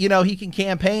 he can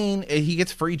campaign. He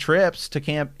gets free trips to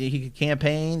camp. He could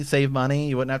campaign, save money.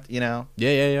 You wouldn't have to,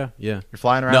 Yeah. You're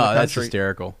flying around the country. That's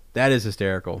hysterical. That is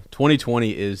hysterical.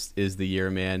 2020 is the year,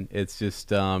 man. It's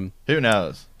just who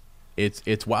knows?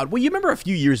 It's wild. Well, you remember a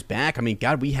few years back? I mean,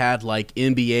 God, we had like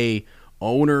NBA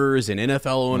owners and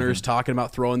NFL owners talking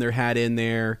about throwing their hat in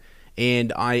there.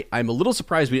 And I'm a little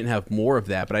surprised we didn't have more of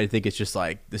that, but I think it's just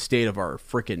like the state of our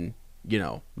freaking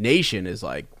nation is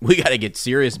like, we got to get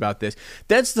serious about this.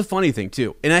 That's the funny thing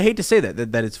too. And I hate to say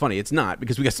that it's funny. It's not,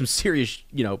 because we got some serious,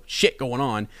 shit going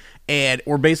on, and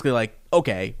we're basically like,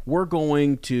 okay, we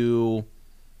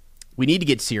need to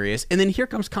get serious. And then here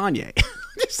comes Kanye.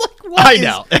 It's like,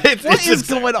 what is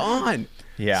going on?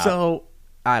 Yeah. So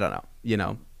I don't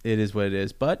know, it is what it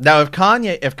is. But now if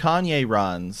Kanye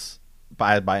runs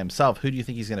by himself, who do you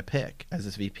think he's going to pick as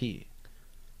his VP?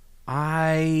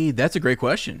 That's a great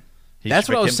question. That's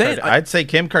what I was saying. I'd say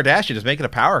Kim Kardashian, just make it a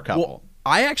power couple. Well,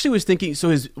 I actually was thinking.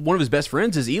 So one of his best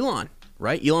friends is Elon,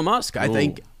 right? Elon Musk. I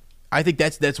think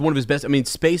that's one of his best. I mean,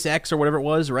 SpaceX or whatever it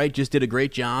was, right? Just did a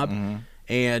great job,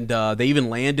 and they even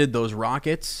landed those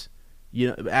rockets.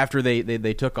 After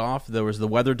they took off, there was the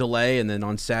weather delay, and then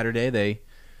on Saturday they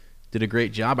did a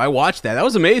great job. I watched that. That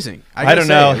was amazing. I don't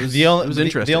know. It was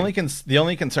interesting. The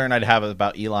only concern I'd have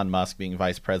about Elon Musk being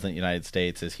vice president of the United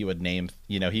States is he would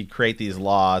he'd create these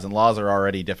laws, and laws are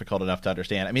already difficult enough to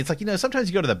understand. I mean, it's like, sometimes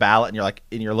you go to the ballot and you're like,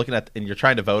 and you're looking at, and you're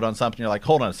trying to vote on something. You're like,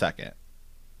 hold on a second.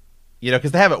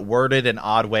 Because they have it worded in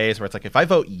odd ways where it's like, if I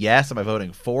vote yes, am I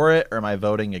voting for it or am I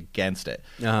voting against it?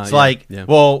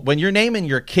 Well, when you're naming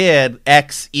your kid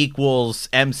X equals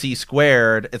MC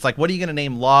squared, it's like, what are you going to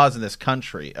name laws in this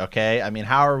country? Okay. I mean,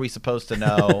 how are we supposed to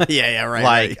know? Yeah, right.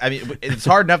 Like, I mean, it's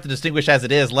hard enough to distinguish as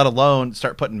it is, let alone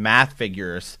start putting math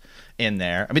figures in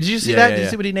there. I mean, did you see that? Did you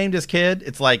see what he named his kid?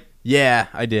 It's like, yeah,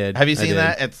 I did. Have you seen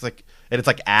that? It's like, and it's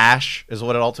like ash is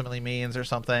what it ultimately means or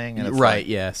something. And it's right.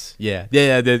 Yes. Yeah.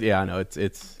 I know.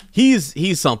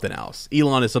 He's something else.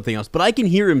 Elon is something else. But I can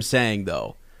hear him saying,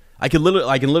 though, I can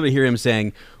literally hear him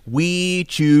saying, "We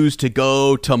choose to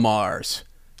go to Mars."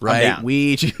 Right?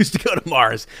 We choose to go to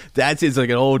Mars. It's like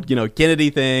an old,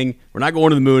 Kennedy thing. We're not going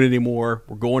to the moon anymore.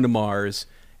 We're going to Mars.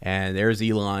 And there's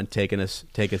Elon taking us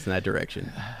in that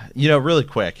direction. Really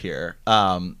quick here.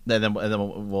 Then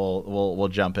we'll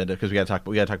jump into, because we got to talk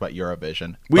about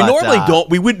Eurovision.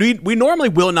 We normally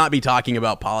will not be talking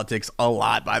about politics a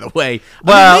lot. By the way,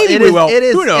 maybe we will.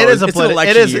 Who knows? It's an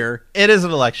election year. It is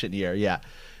an election year. Yeah.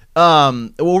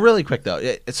 Really quick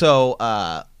though. So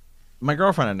my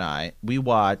girlfriend and I, we've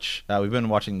been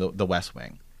watching the West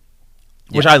Wing,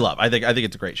 which I love. I think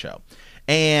it's a great show.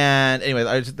 And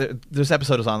anyway, this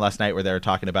episode was on last night where they were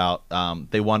talking about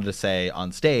they wanted to say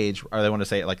on stage, or they wanted to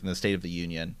say it like in the State of the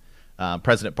Union,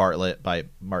 President Bartlett by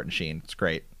Martin Sheen. It's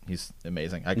great. He's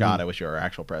amazing. I wish you were our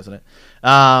actual president.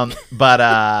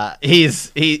 But he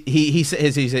says,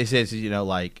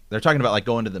 like, they're talking about like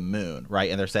going to the moon,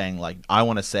 right? And they're saying like, I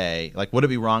want to say, like, would it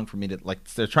be wrong for me to, like,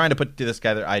 they're trying to put this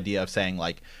together idea of saying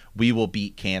like, we will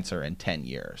beat cancer in 10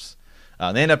 years.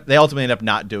 They ultimately end up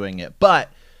not doing it, but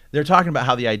they're talking about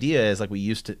how the idea is like, we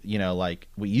used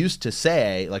to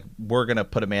say like, we're going to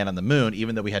put a man on the moon,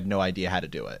 even though we had no idea how to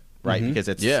do it. Right. Because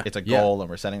it's a goal and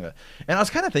we're setting and I was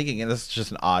kind of thinking, and this is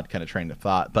just an odd kind of train of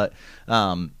thought, but,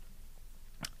 I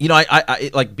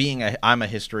like I'm a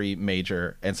history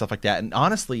major and stuff like that. And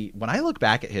honestly, when I look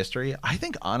back at history, I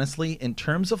think honestly, in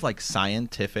terms of like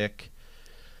scientific,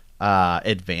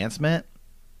 advancement,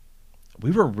 we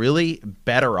were really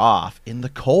better off in the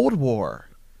Cold War.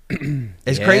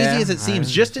 As crazy as it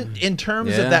seems, just in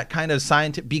terms of that kind of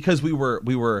scientific, because we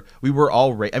were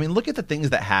already. I mean, look at the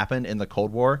things that happened in the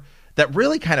Cold War that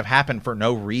really kind of happened for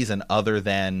no reason other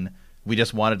than we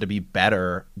just wanted to be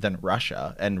better than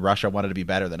Russia, and Russia wanted to be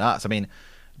better than us. I mean,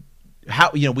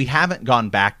 we haven't gone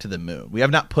back to the moon. We have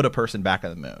not put a person back on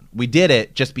the moon. We did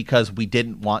it just because we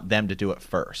didn't want them to do it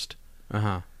first.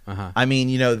 I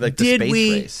mean, like the space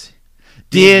race.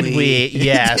 Did we?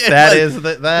 Yes, that is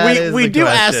the we do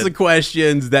question. Ask the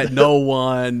questions that no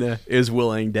one is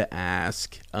willing to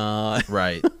ask.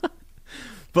 Right.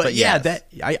 But yeah, yes.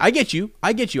 I get you.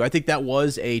 I think that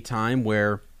was a time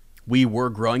where we were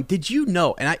growing. Did you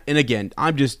know? And again,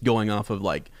 I'm just going off of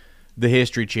like the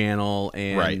History Channel,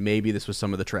 and maybe this was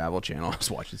some of the Travel Channel. I was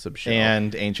watching some show.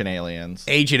 And Ancient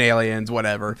Aliens,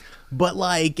 whatever. But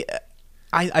like,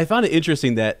 I found it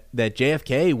interesting that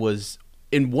JFK was,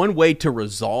 in one way to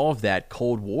resolve that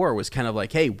Cold War, was kind of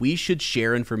like, hey, we should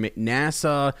share information.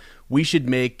 NASA,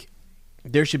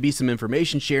 there should be some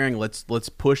information sharing. Let's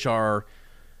push our,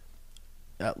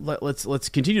 let's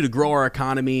continue to grow our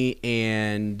economy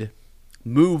and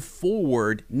move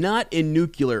forward, not in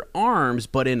nuclear arms,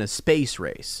 but in a space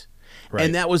race. Right.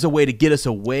 And that was a way to get us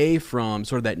away from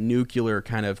sort of that nuclear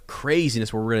kind of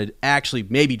craziness where we're going to actually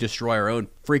maybe destroy our own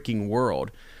freaking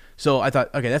world. So I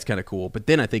thought, okay, that's kind of cool. But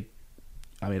then I don't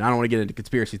want to get into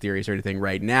conspiracy theories or anything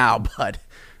right now,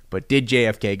 but did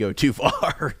JFK go too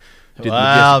far?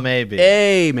 Maybe.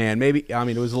 Hey, man, maybe. I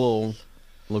mean, it was a little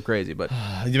crazy, but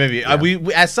maybe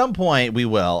we at some point we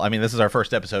will. I mean, this is our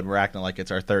first episode, and we're acting like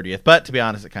it's our 30th, but to be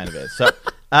honest, it kind of is. So,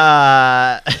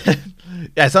 at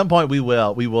some point we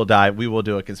will dive. We will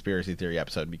do a conspiracy theory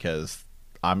episode because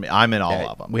I'm in all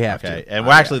of them. We have to, and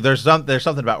we're actually there's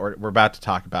something about we're about to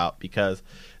talk about, because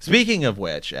speaking of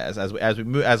which, as we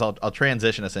move, I'll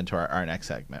transition us into our next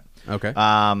segment. Okay.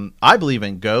 I believe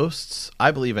in ghosts.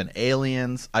 I believe in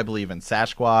aliens. I believe in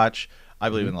Sasquatch. I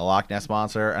believe in the Loch Ness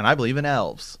Monster, and I believe in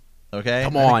elves. Okay,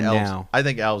 come on now. I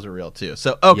think elves are real too.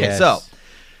 So okay, yes.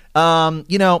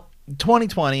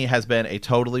 2020 has been a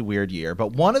totally weird year,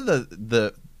 but one of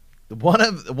the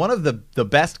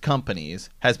best companies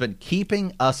has been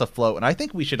keeping us afloat, and I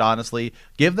think we should honestly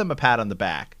give them a pat on the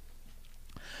back.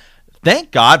 Thank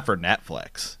God for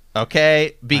Netflix,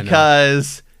 okay?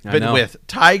 Because with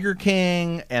Tiger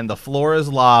King and The Floor is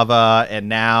Lava, and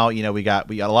now we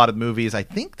got a lot of movies. I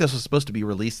think this was supposed to be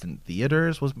released in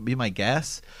theaters, would be my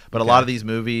guess. But a lot of these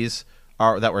movies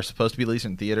that were supposed to be released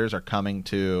in theaters are coming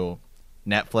to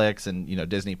Netflix and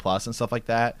Disney Plus and stuff like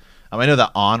that. I know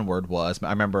that Onward was. I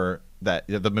remember that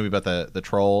the movie about the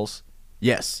trolls.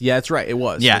 Yes, yeah, that's right. It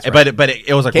was. Yeah, right. but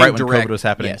it was like right when COVID was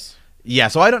happening. Yes. Yeah,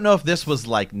 so I don't know if this was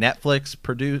like Netflix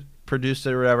produced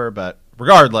it or whatever, but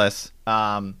regardless,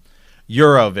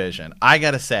 Eurovision, I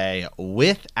gotta say,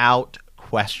 without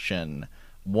question,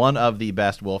 one of the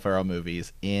best Will Ferrell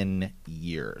movies in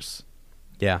years.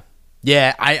 Yeah.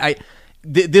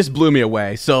 This blew me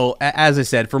away. So as I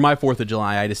said, for my 4th of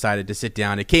July, I decided to sit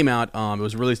down. It came out. It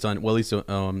was released on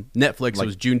Netflix. It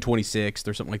was June 26th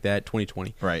or something like that,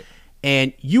 2020. Right.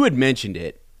 And you had mentioned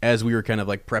it as we were kind of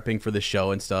like prepping for the show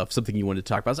and stuff, something you wanted to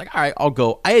talk about. I was like, all right, I'll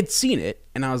go. I had seen it,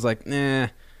 and I was like, nah,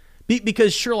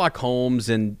 because Sherlock Holmes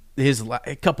and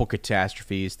a couple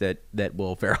catastrophes that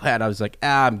Will Ferrell had, I was like,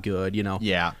 I'm good,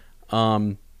 Yeah.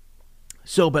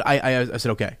 But I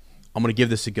said, okay, I'm going to give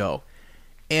this a go.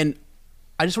 And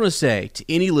I just want to say to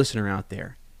any listener out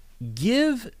there,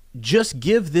 just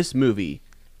give this movie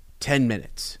 10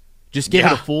 minutes. Just give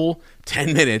it a full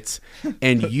 10 minutes,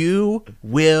 and you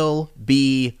will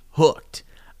be hooked.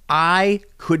 I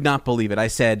could not believe it. I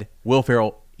said, Will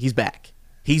Ferrell, he's back.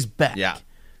 He's back. Yeah.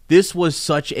 This was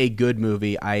such a good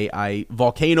movie.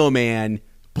 Volcano Man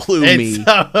blew me.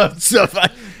 So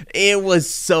fun. It was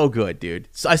so good, dude.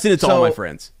 So I sent it to all my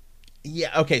friends.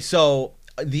 Yeah. Okay. So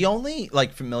the only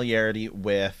familiarity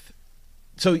with,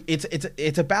 so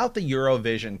it's about the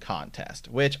Eurovision contest,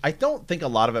 which I don't think a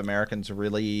lot of Americans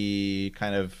really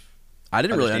kind of. I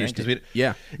didn't really understand.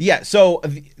 Yeah. So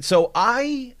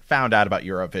I found out about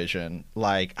Eurovision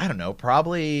I don't know,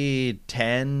 probably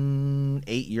 8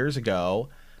 years ago.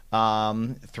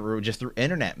 Through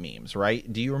internet memes,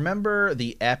 right? Do you remember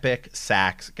the epic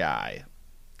sax guy?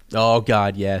 Oh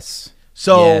God, yes.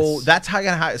 So that's how I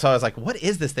got. So I was like, "What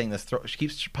is this thing? This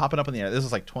keeps popping up on the internet." This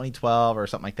was 2012 or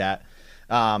something like that.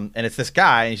 And it's this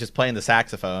guy, and he's just playing the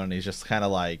saxophone, and he's just kind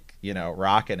of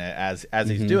rocking it as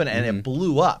he's doing it, and it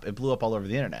blew up. It blew up all over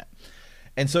the internet.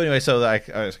 And so anyway,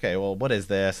 I was okay. Well, what is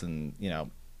this? And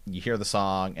you hear the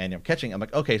song, and I'm catching. I'm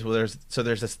like, okay, so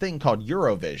there's this thing called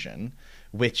Eurovision,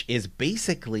 which is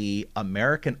basically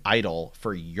American Idol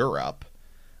for Europe,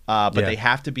 but they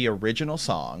have to be original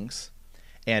songs,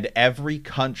 and every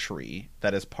country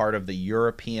that is part of the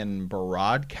European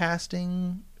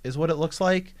broadcasting is what it looks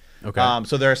like. Okay.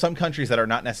 So there are some countries that are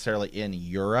not necessarily in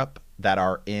Europe that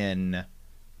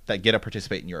get to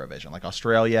participate in Eurovision, like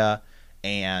Australia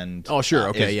and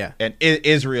and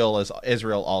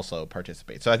Israel also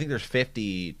participates. So I think there's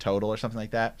 50 total or something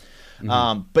like that.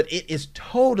 But it is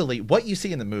totally what you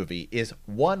see in the movie is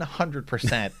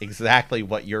 100% exactly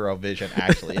what Eurovision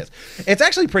actually is. It's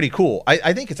actually pretty cool.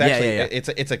 I think it's actually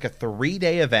it's like a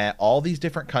 3-day event. All these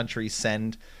different countries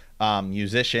send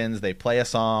musicians. They play a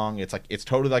song. It's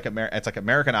totally it's like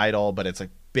American Idol, but it's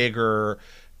bigger,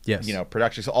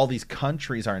 production. So all these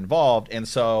countries are involved, and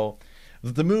so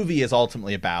the movie is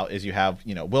ultimately about is you have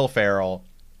Will Ferrell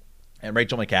and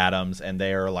Rachel McAdams, and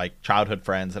they are childhood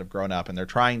friends that have grown up, and they're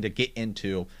trying to get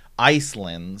into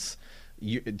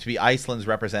to be Iceland's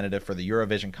representative for the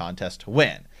Eurovision contest to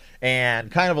win.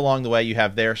 And kind of along the way, you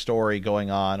have their story going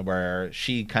on where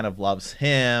she kind of loves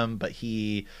him, but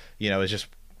he, is just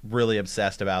really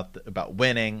obsessed about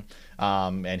winning.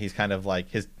 And he's kind of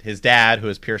his dad, who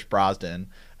is Pierce Brosnan,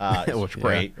 which is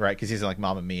great, right? Because he's in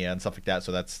Mamma Mia and stuff like that,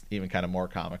 so that's even kind of more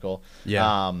comical.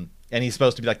 Yeah. And he's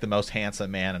supposed to be the most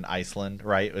handsome man in Iceland,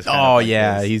 right? It was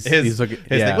he's looking.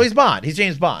 Thing. Well, he's Bond. He's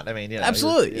James Bond. I mean,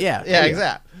 absolutely,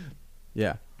 exactly.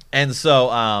 Yeah. And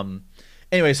so,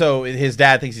 anyway, so his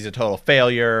dad thinks he's a total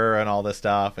failure and all this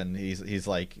stuff, and he's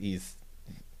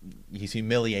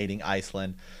humiliating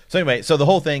Iceland. So anyway, so the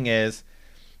whole thing is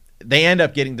they end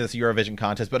up getting to this Eurovision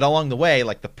contest, but along the way,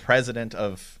 the president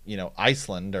of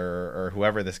Iceland or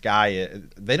whoever this guy is,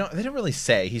 they don't really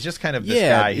say. He's just kind of this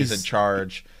guy who's in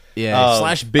charge.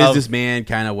 Yeah, / businessman,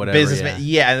 kind of whatever. Businessman,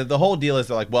 and the whole deal is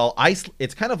they're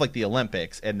it's kind of like the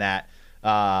Olympics in that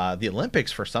the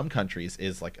Olympics for some countries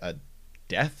is a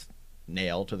death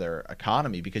nail to their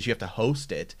economy because you have to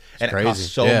host it, and it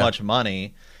costs so much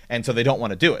money, and so they don't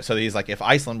want to do it. So he's if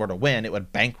Iceland were to win, it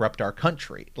would bankrupt our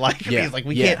country. He's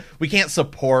we can't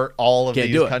support all of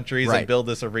these countries and build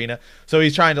this arena. So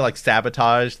he's trying to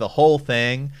sabotage the whole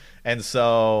thing, and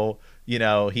so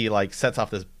he sets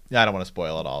off this. I don't want to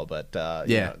spoil it all, but but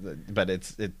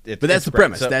it's but that's the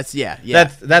premise. So that's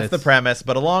the premise.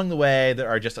 But along the way, there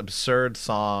are just absurd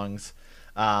songs,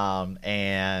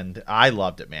 and I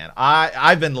loved it, man.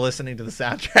 I've been listening to the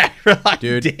soundtrack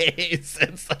for days.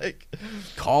 It's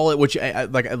call it which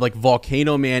like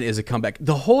Volcano Man is a comeback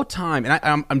the whole time, and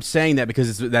I'm saying that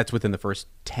because that's within the first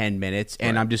 10 minutes,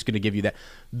 and I'm just going to give you that.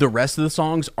 The rest of the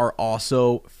songs are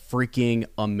also freaking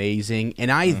amazing,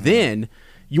 and then.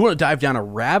 You want to dive down a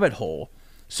rabbit hole.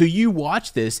 So you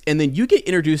watch this, and then you get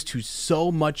introduced to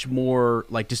so much more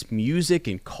just music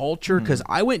and culture. Because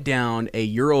I went down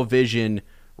a Eurovision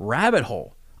rabbit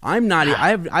hole. I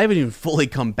haven't even fully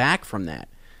come back from that,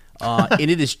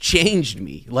 and it has changed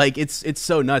me. It's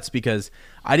so nuts because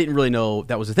I didn't really know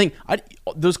that was a thing.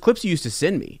 Those clips you used to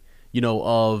send me,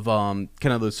 of kind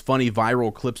of those funny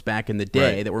viral clips back in the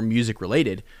day that were music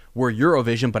related, were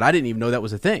Eurovision, but I didn't even know that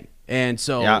was a thing. And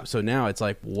so now it's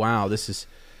wow, this is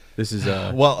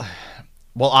well,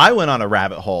 I went on a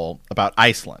rabbit hole about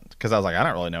Iceland because I was I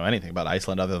don't really know anything about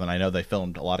Iceland other than I know they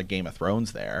filmed a lot of Game of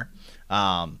Thrones there.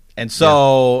 And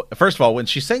so first of all, when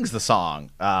she sings the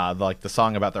song, the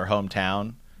song about their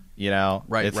hometown,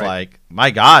 it's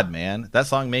my God, man, that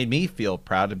song made me feel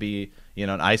proud to be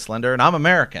an Icelander, and I'm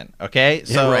American. Okay,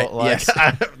 so right. like Yes.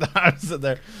 I'm sitting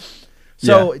there.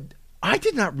 So Yeah. I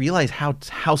did not realize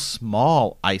how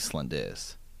small Iceland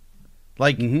is.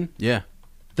 Like, Yeah.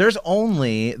 there's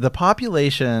only the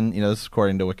population. This is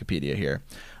according to Wikipedia here.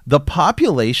 The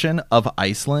population of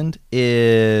Iceland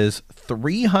is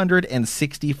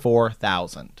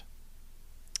 364,000.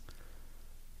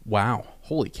 Wow.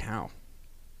 Holy cow.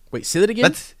 Wait, say that again?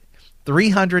 That's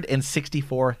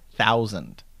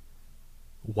 364,000.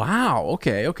 Wow.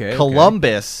 Okay.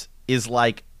 Columbus is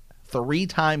like 3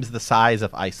 times the size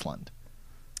of Iceland.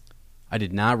 I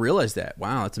did not realize that.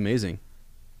 Wow, that's amazing.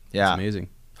 Yeah, That's amazing.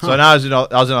 So now I was in all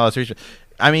this research.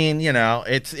 I mean,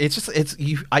 I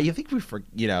think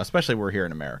especially we're here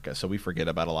in America, so we forget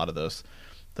about a lot of those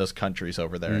countries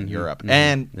over there in Europe.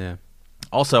 And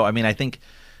also, I mean, I think,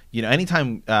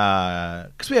 anytime,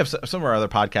 because we have some of our other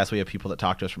podcasts, we have people that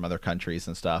talk to us from other countries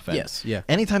and stuff. And Yes, yeah.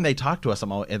 anytime they talk to us,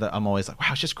 I'm always like,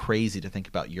 wow, it's just crazy to think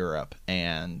about Europe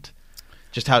and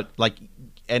just how,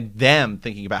 and them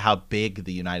thinking about how big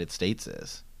the United States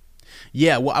is.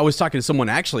 Yeah, well, I was talking to someone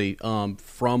actually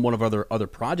from one of our other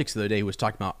projects the other day who was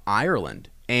talking about Ireland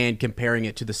and comparing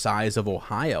it to the size of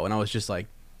Ohio, and I was just like,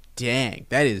 "Dang,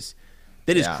 that is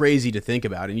crazy to think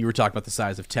about." And you were talking about the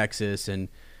size of Texas and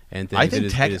things. I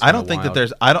think I don't think that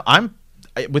there's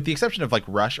with the exception of like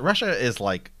Russia. Russia is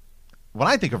like, when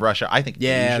I think of Russia, I think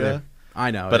Asia.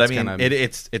 I know, but I mean,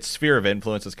 its sphere of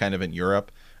influence is kind of in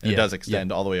Europe. And it does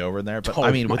extend all the way over in there. But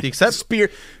I mean, with the exception,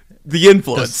 the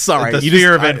influence. Sorry, the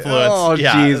sphere of influence. Oh,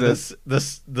 yeah, Jesus,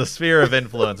 the sphere of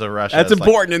influence of Russia. That's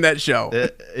important in that show.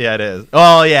 Yeah, it is.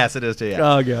 Oh, yes, it is too.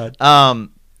 Yeah. Oh God.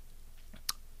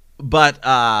 But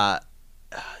I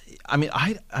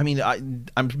mean,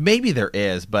 maybe there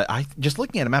is, but just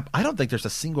looking at a map, I don't think there's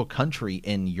a single country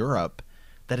in Europe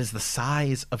that is the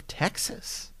size of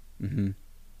Texas. Mm-hmm.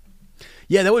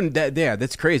 Yeah,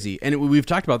 that's crazy. And we've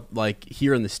talked about, like,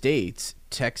 here in the States,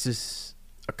 Texas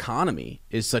economy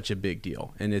is such a big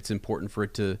deal, and it's important for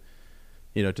it to,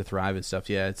 to thrive and stuff.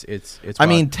 Yeah, it's I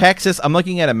mean, Texas, I'm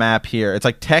looking at a map here. It's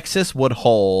like Texas would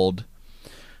hold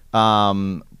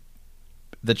the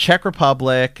Czech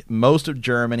Republic, most of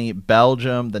Germany,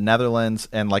 Belgium, the Netherlands,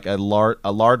 and like a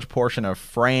large portion of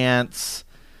France.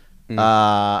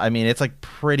 I mean, it's like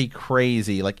pretty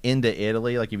crazy, like into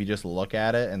Italy, like if you just look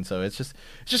at it. And so it's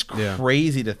just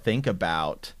crazy to think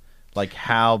about, like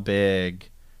how big,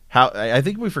 I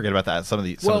think we forget about that some of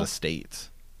the states.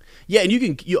 Yeah, and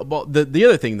the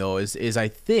other thing though is I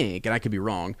think, and I could be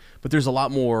wrong, but there's a lot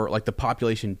more, like, the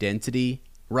population density,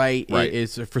 right?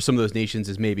 Is for some of those nations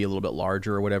is maybe a little bit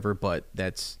larger or whatever, but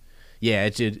that's. Yeah,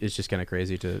 it's just kind of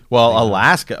crazy to. Well,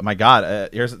 Alaska, my God,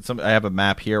 I have a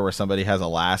map here where somebody has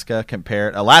Alaska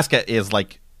compared. Alaska is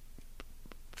like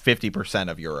 50%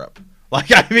 of Europe.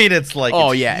 Like, I mean, it's like,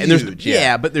 oh, it's yeah, huge.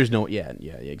 and but there's no,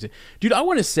 exactly. Dude, I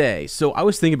want to say, so I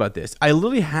was thinking about this. I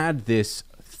literally had this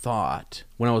thought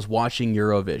when I was watching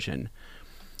Eurovision.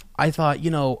 I thought,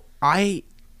 I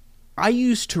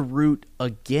used to root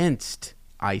against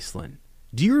Iceland.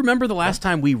 Do you remember the last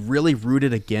time we really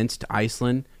rooted against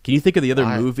Iceland? Can you think of the other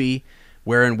movie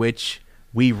in which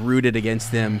we rooted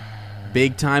against them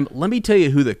big time? Let me tell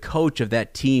you who the coach of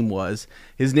that team was.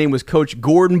 His name was Coach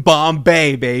Gordon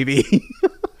Bombay, baby.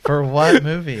 For what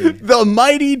movie? The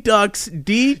Mighty Ducks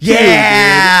D2.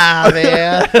 Yeah,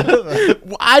 man.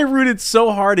 I rooted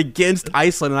so hard against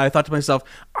Iceland, and I thought to myself,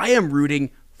 I am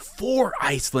rooting for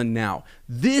Iceland now.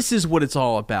 This is what it's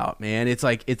all about, man. It's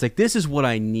like this is what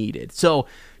I needed. So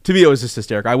to me, it was just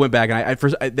hysterical. I went back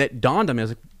and that dawned on me. I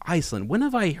was like, Iceland. When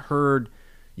have I heard,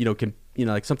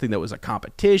 like something that was a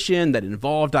competition that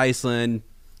involved Iceland?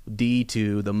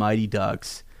 D2, the Mighty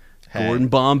Ducks, Gordon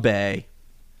Bombay.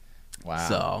 Wow.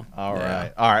 So all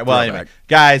right. Well, anyway,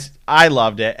 guys, I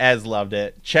loved it. Ez loved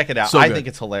it. Check it out. So I good. think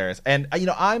it's hilarious. And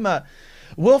I'm a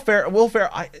Will Ferrell.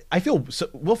 I feel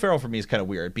Will Ferrell for me is kind of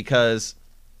weird because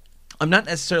I'm not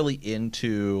necessarily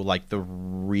into like the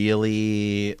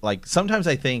really, like, sometimes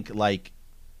I think like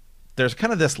there's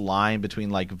kind of this line between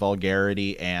like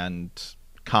vulgarity and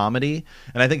comedy,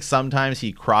 and I think sometimes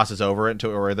he crosses over into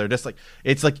where they're just like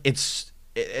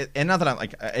and not that I'm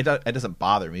like it doesn't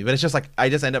bother me, but it's just like I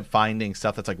just end up finding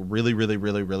stuff that's like really really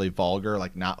really really vulgar,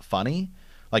 like not funny.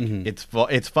 Like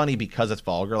it's funny because it's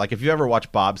vulgar. Like if you ever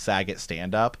watch Bob Saget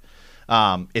stand up,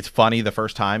 it's funny the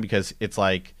first time because it's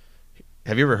like,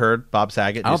 have you ever heard Bob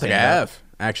Saget? I don't think I have,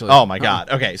 actually. Oh my God.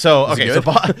 Okay. So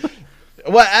Bob,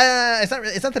 well, it's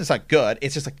not that it's not good.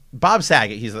 It's just like Bob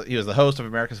Saget. He was the host of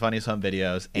America's Funniest Home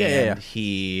Videos, and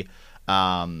he,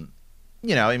 I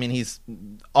mean, he's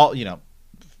all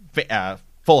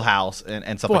Full House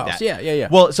and stuff Full like House, that. yeah.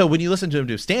 Well, so when you listen to him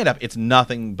do stand up, it's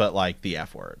nothing but like the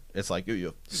F word. It's like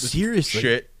Seriously?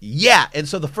 shit. Yeah. And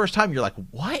so the first time you're like,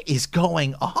 what is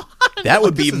going on? That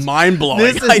would be mind blowing.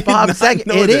 This is Bob Saget.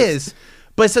 It is.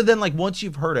 But so then, like, once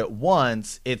you've heard it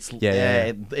once, it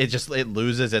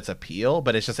loses its appeal.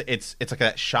 But it's like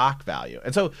that shock value.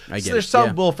 And so there's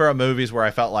some Will Ferrell movies where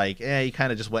I felt like, you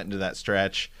kind of just went into that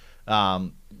stretch.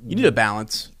 You need a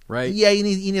balance, right? Yeah, you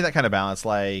need that kind of balance.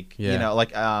 Like I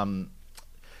mean,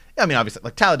 obviously,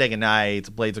 like Talladega Nights,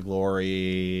 Blades of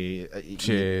Glory,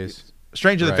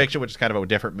 Stranger Than Fiction, which is kind of a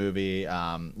different movie.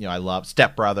 I love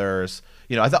Step Brothers.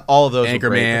 I thought all of those were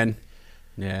great. Anchorman.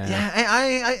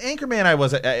 Yeah, Anchorman. I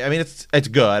mean, it's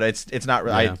good. It's not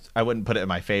really. Yeah. I wouldn't put it in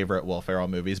my favorite Will Ferrell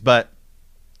movies. But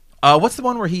what's the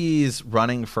one where he's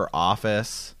running for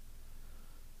office?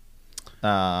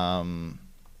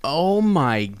 Oh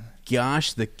my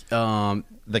gosh, the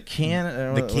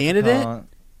candidate.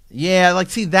 Yeah, like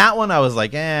see that one. I was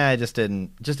like, I just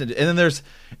didn't. And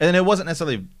then it wasn't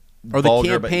necessarily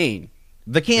vulgar, the campaign.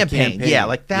 The campaign. Yeah,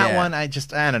 like that one. I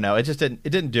don't know. It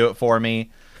didn't do it for me.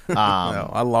 No,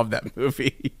 I love that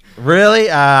movie. Really?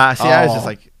 I was just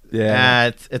like,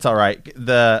 it's all right.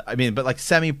 But like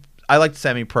I liked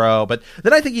Semi-Pro, but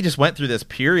then I think he just went through this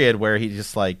period where he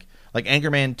just like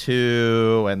Anchorman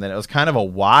 2, and then it was kind of a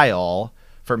while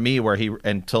for me where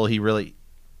until he really,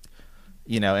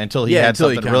 until he had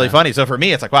something really funny. So for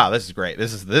me, it's like, wow, this is great.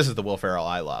 This is the Will Ferrell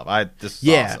I love.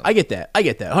 Awesome. I get that.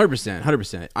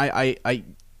 100%.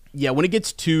 When it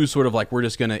gets to sort of like we're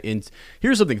just gonna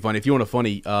here's something funny. If you want a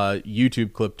funny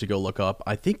YouTube clip to go look up,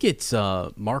 I think it's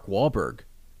Mark Wahlberg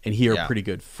and he are pretty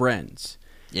good friends.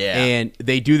 Yeah, and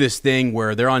they do this thing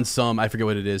where they're on I forget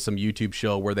what it is, some YouTube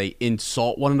show where they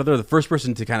insult one another. The first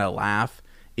person to kind of laugh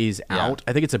is out.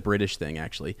 I think it's a British thing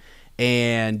actually,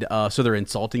 and so they're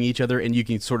insulting each other, and you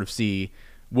can sort of see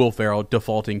Will Ferrell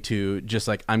defaulting to just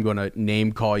like, I'm going to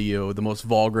name call you the most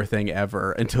vulgar thing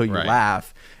ever until you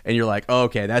laugh, and you're like, oh,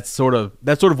 okay, that's sort of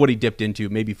what he dipped into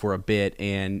maybe for a bit,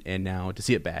 and now to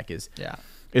see it back is but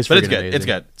it's good. Amazing. It's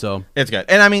good. So it's good,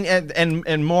 and I mean,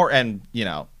 and more, and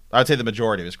I would say the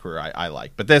majority of his career I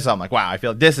like, but this I'm like, wow, I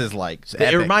feel this is like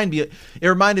it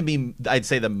reminded me I'd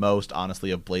say the most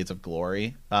honestly of Blades of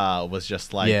Glory. Was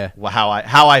just like how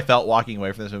I felt walking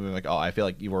away from this movie. Like, oh, I feel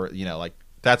like you were like.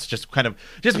 That's just kind of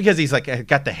just because he's like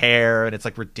got the hair and it's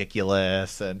like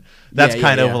ridiculous, and that's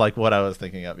kind of like what I was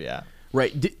thinking of. Yeah,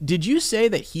 right. Did you say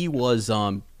that he was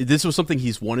this was something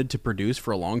he's wanted to produce for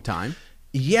a long time?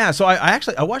 Yeah, so I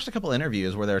watched a couple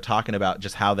interviews where they were talking about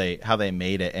just how they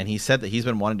made it, and he said that he's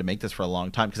been wanting to make this for a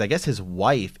long time because I guess his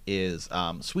wife is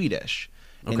Swedish,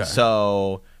 and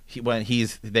so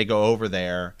they go over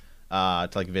there to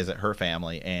like visit her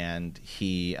family, and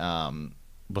he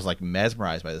was like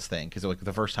mesmerized by this thing because like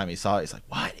the first time he saw it, he's like,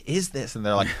 "What is this?" And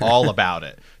they're like all about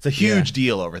it. It's a huge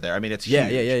deal over there. I mean, it's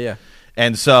huge. Yeah.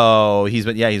 And so he's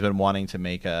been wanting to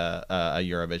make a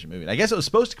Eurovision movie. And I guess it was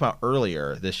supposed to come out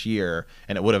earlier this year,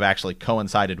 and it would have actually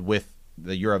coincided with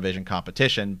the Eurovision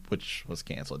competition, which was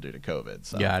canceled due to COVID.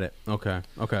 So. Got it. Okay.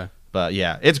 But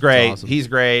yeah, it's great. Awesome. He's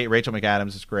great. Rachel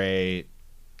McAdams is great.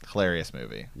 Hilarious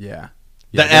movie. Yeah.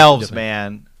 The elves,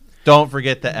 man. Don't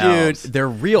forget the elves. Dude, they're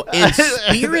real. And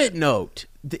Spirit Note,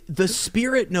 the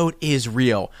Spirit Note is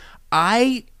real.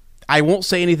 I won't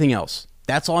say anything else.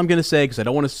 That's all I'm going to say because I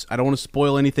don't want to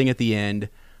spoil anything at the end.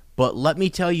 But let me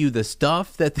tell you, the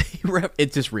stuff that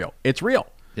it's just real. It's real.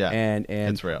 Yeah, and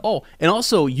it's real. Oh, and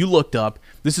also you looked up.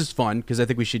 This is fun because I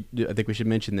think we should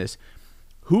mention this.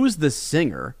 Who's the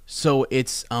singer? So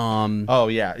it's Oh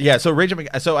yeah. So Rachel.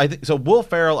 So Will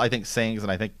Ferrell I think sings,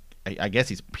 and I guess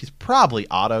he's probably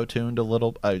auto-tuned a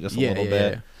little, just a little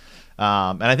bit.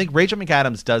 And I think Rachel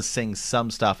McAdams does sing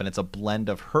some stuff, and it's a blend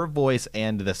of her voice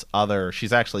and this other.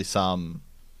 She's actually some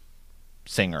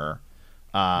singer.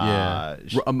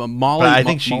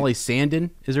 Molly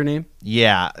Sandon is her name.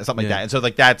 Yeah, something like that. And so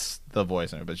like that's the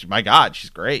voice. But my God, she's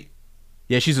great.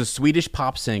 Yeah, she's a Swedish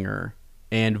pop singer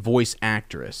and voice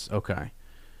actress. Okay.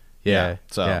 Yeah.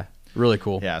 Really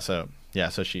cool. Yeah. So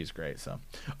she's great. So,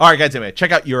 all right, guys. Anyway,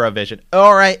 check out Eurovision.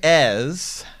 All right,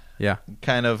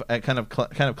 kind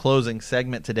of closing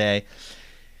segment today.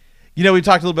 We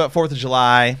talked a little about 4th of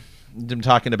July. Been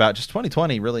talking about just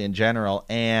 2020 really in general,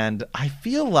 and I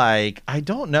feel like I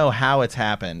don't know how it's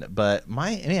happened, but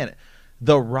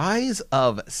the rise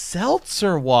of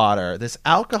seltzer water, this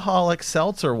alcoholic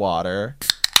seltzer water,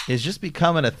 is just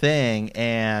becoming a thing,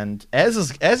 and as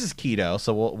is keto.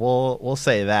 So we'll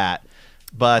say that.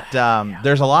 But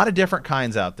there's a lot of different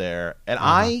kinds out there, and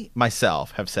I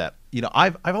myself have said,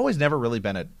 I've always never really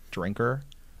been a drinker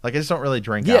Like I just don't really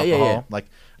drink Yeah, alcohol. yeah, yeah. Like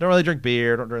I don't really drink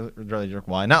beer. Don't really drink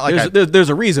wine. Not like there's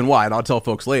a reason why, and I'll tell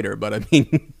folks later. But I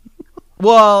mean,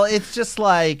 well, it's just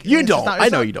like you it's don't. just I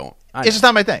know you don't. It's just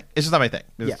not my thing. It's just not my thing.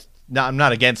 Yeah. I'm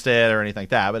not against it or anything like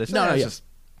that. But it's just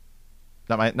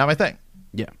not my thing.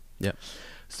 Yeah. Yeah.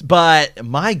 But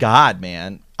my God,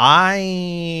 man,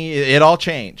 it all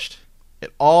changed.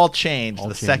 It all changed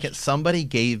the second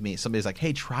somebody's like,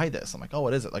 "Hey, try this." I'm like, "Oh,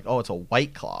 what is it?" Like, "Oh, it's a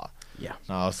White Claw." Yeah.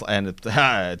 And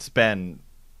it's been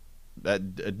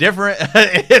different.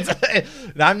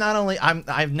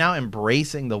 I'm now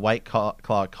embracing the White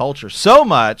Claw culture so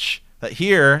much that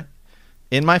here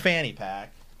in my fanny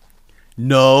pack.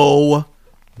 No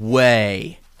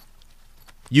way.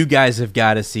 You guys have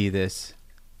got to see this.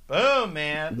 Boom,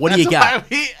 man. What do you got?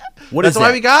 That's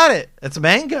why we got it. It's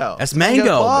mango. That's mango.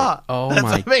 Claw. Oh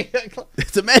That's my!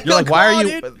 It's a mango. You're like,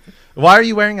 why are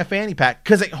you wearing a fanny pack?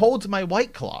 Because it holds my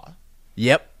White Claw.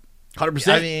 Yep,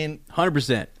 100%. I mean,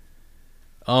 100%.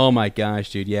 Oh my gosh,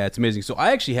 dude! Yeah, it's amazing. So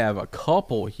I actually have a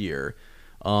couple here.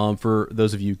 For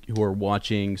those of you who are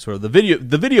watching, sort of the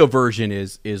video version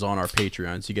is on our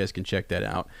Patreon, so you guys can check that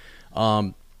out.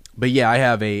 But yeah, I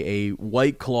have a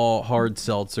White Claw hard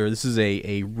seltzer. This is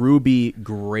a ruby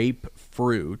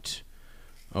grapefruit.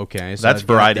 Okay, so that's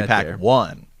variety pack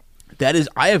 1. That is,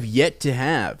 I have yet to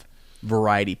have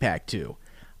variety pack 2.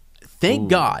 Thank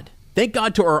God. Thank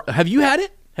God to our. Have you had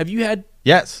it? Have you had?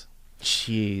 Yes.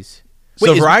 Jeez.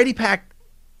 So variety pack.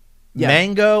 Yeah.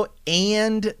 Mango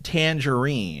and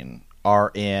tangerine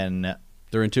are in.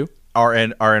 They're in 2. Are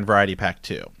in variety pack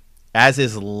 2, as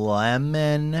is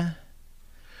lemon. Yeah,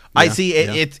 I see.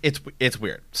 It's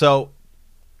weird. So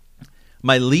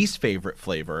my least favorite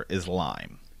flavor is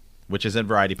lime, which is in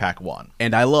variety pack 1,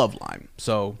 and I love lime.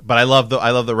 So, but I love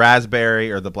the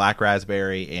raspberry or the black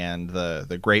raspberry and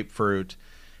the grapefruit.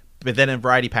 But then in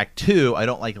variety pack 2, I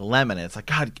don't like lemon. It's like,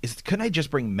 God, couldn't I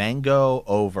just bring mango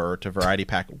over to variety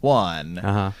pack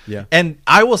 1? Yeah. And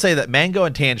I will say that mango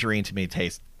and tangerine to me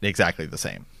taste exactly the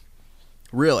same.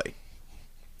 Really?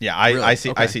 Yeah, I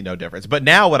see no difference. But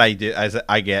now what I do is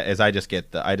I just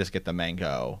get the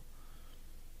mango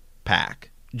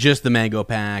pack. Just the mango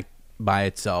pack by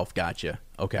itself. Gotcha.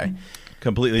 Okay.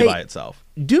 Completely by itself.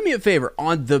 Do me a favor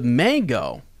on the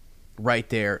mango. Right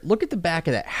there. Look at the back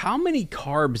of that. How many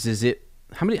carbs is it?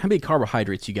 How many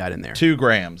carbohydrates you got in there? 2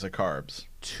 grams of carbs.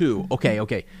 2.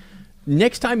 Okay.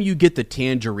 Next time you get the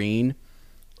tangerine,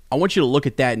 I want you to look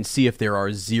at that and see if there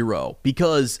are 0.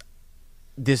 Because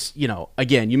this,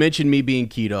 again, you mentioned me being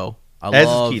keto. I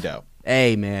love keto.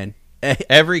 Hey, man.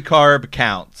 Every carb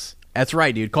counts. That's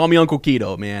right, dude. Call me Uncle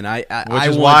Keto, man. Which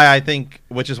is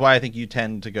why I think you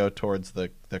tend to go towards the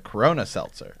Corona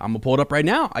seltzer. I'm gonna pull it up right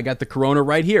now. I got the Corona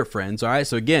right here, friends. All right.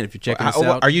 So again, if you're checking this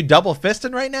out, are you double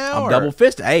fisting right now? I'm double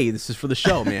fisting. Hey, this is for the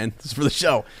show, man. This is for the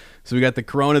show. So we got the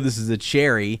Corona. This is a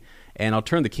cherry, and I'll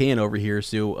turn the can over here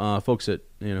so folks that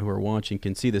who are watching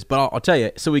can see this. But I'll tell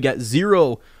you. So we got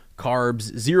 0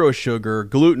 carbs, 0 sugar,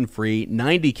 gluten free,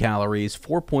 90 calories,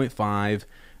 4.5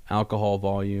 alcohol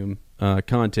volume.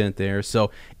 Content there, so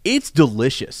it's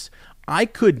delicious. I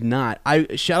could not.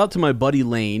 Shout out to my buddy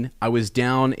Lane. I was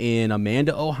down in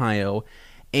Amanda, Ohio,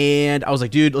 and I was like,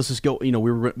 dude, let's just go. We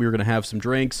were gonna have some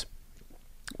drinks.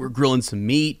 We're grilling some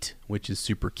meat, which is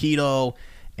super keto,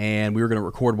 and we were gonna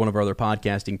record one of our other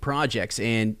podcasting projects.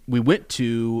 And we went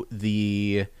to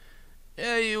the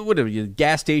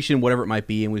gas station, whatever it might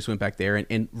be, and we just went back there.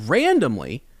 And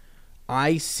randomly,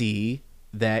 I see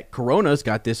that Corona's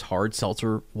got this hard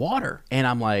seltzer water. And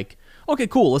I'm like, okay,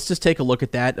 cool. Let's just take a look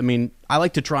at that. I mean, I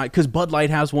like to try, because Bud Light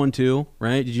has one too,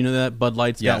 right? Did you know that? Bud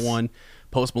Light's got one.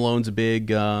 Post Malone's a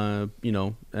big,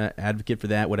 advocate for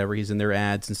that, whatever. He's in their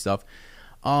ads and stuff.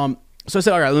 So I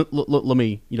said, all right, let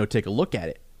me, take a look at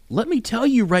it. Let me tell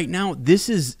you right now, this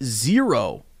is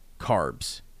 0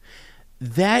 carbs.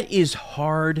 That is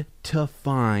hard to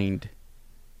find.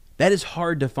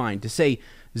 To say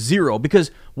 0,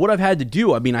 because what I've had to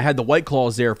do, I mean, I had the White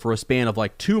Claws there for a span of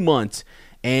like 2 months,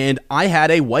 and I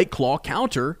had a White Claw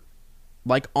counter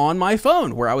like on my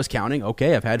phone where I was counting,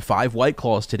 okay, I've had 5 White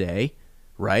Claws today,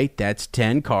 right? That's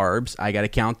 10 carbs. I got to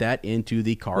count that into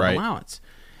the carb allowance.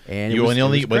 And when you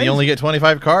only get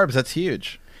 25 carbs, that's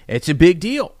huge. It's a big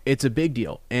deal.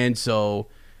 And so,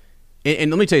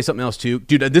 and let me tell you something else too,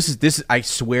 dude. This is I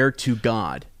swear to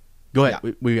God. Go ahead.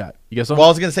 Yeah. We got. You got something? Well,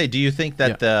 I was gonna say, do you think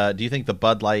that the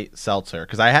Bud Light seltzer?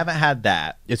 Because I haven't had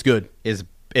that. It's good. Is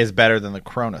better than the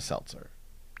Corona seltzer?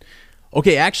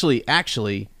 Okay, actually,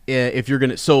 if you're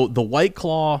gonna, so the White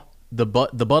Claw, the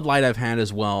Bud Light I've had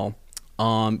as well.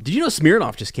 Did you know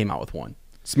Smirnoff just came out with one?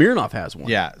 Smirnoff has one.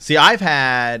 Yeah. See, I've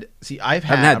had. I'm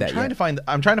trying to find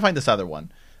this other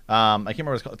one. I can't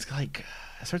remember what it's called. It's like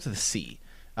it starts with a C.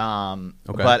 Okay.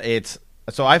 But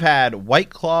I've had White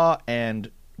Claw,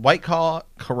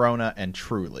 Corona, and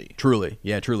Truly. Truly.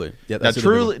 Yeah, Truly. Yeah, that's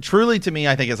Truly to me,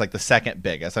 I think is like the second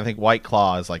biggest. I think White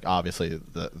Claw is like obviously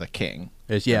the king.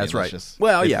 That's right.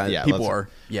 People are.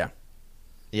 Yeah.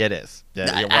 Yeah, it is.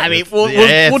 Yeah,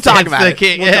 we'll talk about it.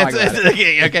 It's the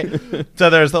king. Okay. So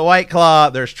there's the White Claw.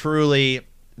 There's Truly.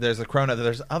 There's the Corona.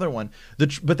 There's the other one.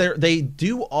 But they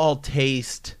do all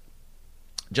taste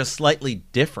just slightly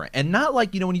different, and not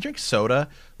like when you drink soda,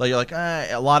 like you're like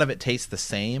a lot of it tastes the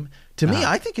same. To me,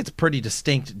 I think it's pretty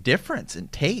distinct difference in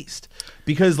taste,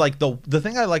 because like the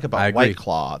thing I like about White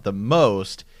Claw the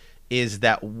most is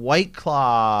that White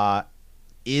Claw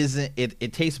isn't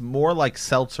it tastes more like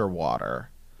seltzer water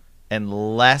and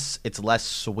it's less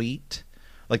sweet.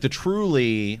 Like the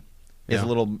Truly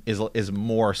is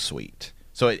more sweet,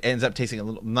 so it ends up tasting a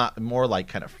little not more like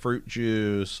kind of fruit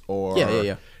juice or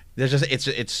There's just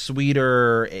it's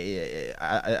sweeter.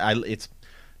 I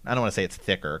don't want to say it's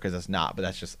thicker because it's not, but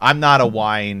that's just I'm not a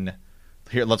wine.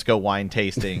 Here, let's go wine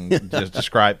tasting. Just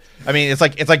describe. I mean,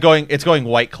 it's going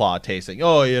White Claw tasting.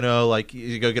 Oh, like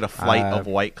you go get a flight of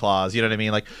White Claws. You know what I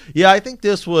mean? Like, yeah, I think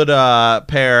this would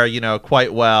pair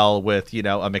quite well with a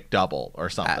McDouble or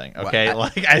something. Okay,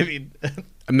 I mean.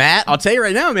 Matt, I'll tell you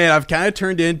right now, man. I've kind of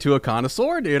turned into a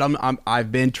connoisseur, dude.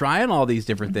 I've been trying all these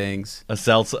different things. A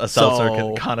seltzer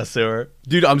connoisseur,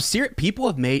 dude. I'm serious. People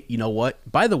have made. You know what?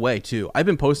 By the way, too, I've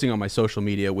been posting on my social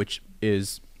media, which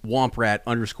is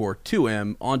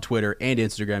womprat_2m on Twitter and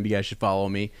Instagram. You guys should follow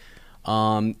me.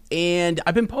 And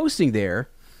I've been posting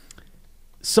there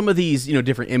some of these,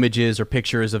 different images or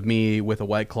pictures of me with a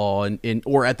White Claw and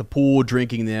or at the pool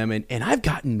drinking them, and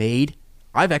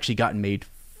I've actually gotten made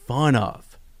fun of.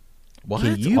 What?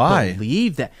 Can you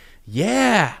believe that?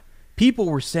 Yeah. People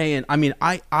were saying, I mean,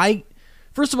 I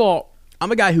first of all,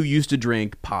 I'm a guy who used to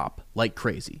drink pop like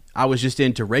crazy. I was just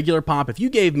into regular pop. If I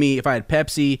had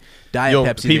Pepsi, Diet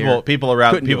Pepsi, people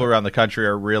around the country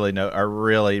are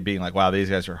really being like, wow,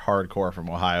 these guys are hardcore from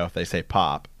Ohio if they say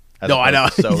pop. No, I know.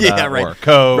 Yeah, right. Or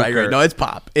Coke. Right. No, it's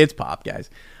pop. It's pop,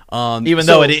 guys. Even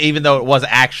though it was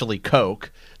actually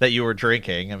Coke that you were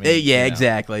drinking. I mean,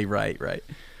 exactly. Right.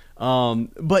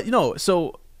 But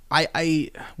so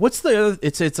I what's the other?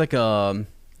 It's like a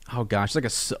it's like a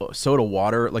soda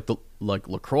water like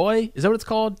LaCroix. Is that what it's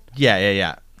called? Yeah. Is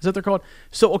that what they're called?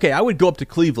 So okay, I would go up to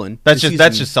Cleveland. That's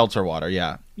just seltzer water.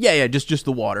 Yeah. Just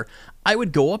the water. I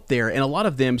would go up there, and a lot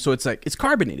of them. So it's like it's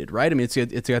carbonated, right? I mean, it's got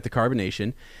the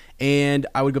carbonation, and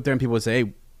I would go up there, and people would say,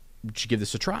 "Hey, you should give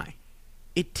this a try."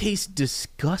 It tastes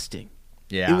disgusting.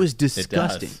 Yeah, it was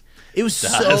disgusting. It was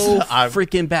so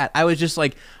freaking bad. I was just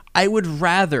like, I would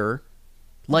rather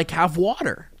have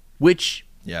water, which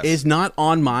is not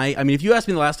on my. I mean, if you asked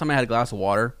me the last time I had a glass of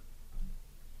water,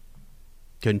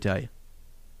 couldn't tell you.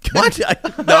 What?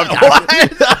 No,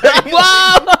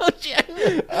 Whoa!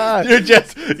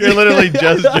 You're literally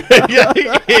just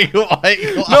drinking White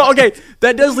Claw. No, okay,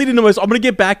 that does lead into my. I'm gonna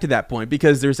get back to that point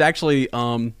because there's actually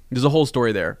there's a whole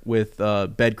story there with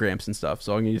bed cramps and stuff.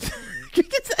 So I'm gonna get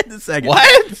to that in a second.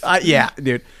 What? Yeah,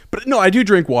 dude. But no, I do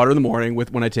drink water in the morning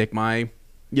when I take my,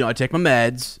 I take my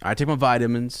meds, I take my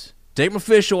vitamins, take my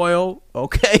fish oil.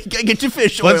 Okay, get your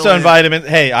fish oil. Flintstone vitamins.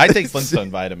 Hey, I take Flintstone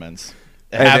vitamins.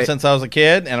 I have since I was a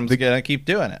kid, and I'm just gonna keep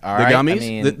doing it. All right, gummies, I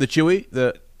mean, the chewy,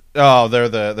 they're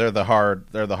the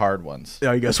hard ones.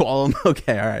 Oh, you gotta swallow them.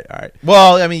 Okay, all right.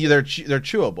 Well, I mean, they're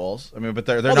chewables. I mean, but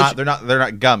they're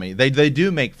not gummy. They do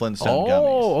make Flintstone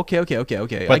gummies. Oh,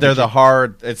 okay. But they're the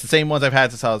hard. It's the same ones I've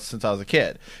had since I was a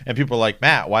kid. And people are like,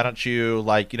 Matt, why don't you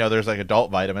there's like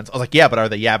adult vitamins? I was like, yeah, but are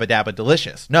they yabba dabba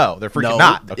delicious? No, they're freaking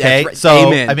not. Okay, right. So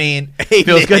Amen. I mean, it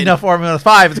feels good enough for me when I was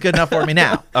 5. It's good enough for me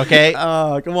now. Okay.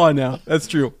 Oh, come on now. That's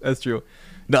true.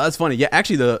 No, that's funny. Yeah,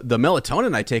 actually, the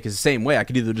melatonin I take is the same way. I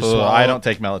could either just swallow. I don't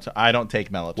take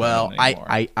melatonin. Well, anymore.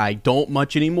 I don't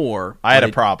much anymore. I had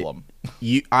a problem.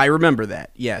 I remember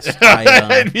that. Yes,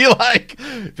 I'd be like,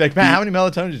 Matt, how many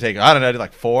melatonin did you take? I don't know. I did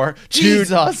like 4.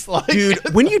 Jesus,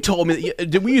 dude. When you told me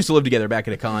that, we used to live together back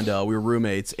at a condo. We were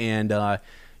roommates, and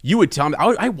you would tell me.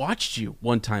 I watched you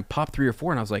one time pop 3 or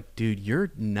 4, and I was like, dude,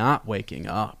 you're not waking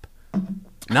up.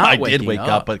 I did wake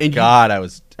up, but and God, I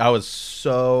was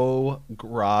so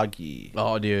groggy.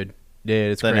 Oh, dude,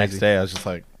 it's crazy. The next day, I was just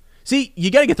like, see,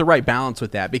 you got to get the right balance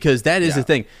with that because that is the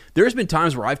thing. There's been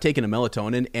times where I've taken a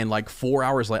melatonin and like 4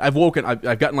 hours later, I've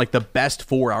gotten like the best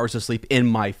 4 hours of sleep in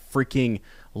my freaking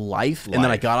life, and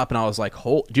then I got up and I was like,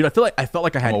 dude, I felt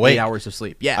like I had 8 hours of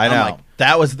sleep. Yeah, I know. Like,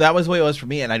 that was the way it was for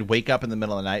me, and I'd wake up in the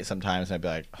middle of the night sometimes, and I'd be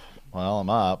like, well, I'm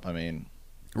up. I mean,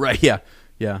 right? Yeah.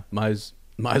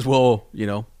 might as well,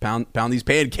 pound these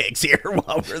pancakes here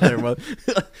while we're there.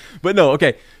 But no,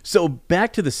 okay. So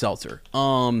back to the seltzer.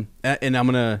 And I'm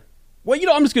gonna,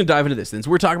 I'm just gonna dive into this. Since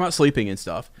we're talking about sleeping and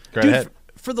stuff. Go ahead.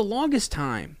 For the longest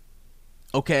time,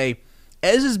 okay,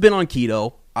 Ez has been on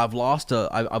keto. I've lost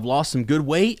some good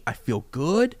weight. I feel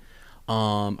good.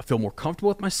 I feel more comfortable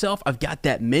with myself. I've got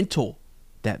that mental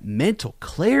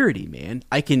clarity, man.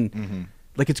 I can,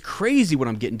 it's crazy when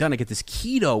I'm getting done. I get this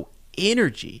keto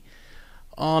energy.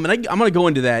 And I'm going to go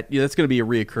into that. That's going to be a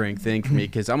reoccurring thing for me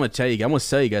because I'm going to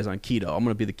sell you guys on keto. I'm going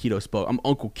to be the keto spoke. I'm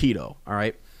Uncle Keto, all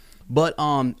right? But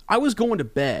I was going to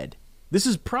bed. This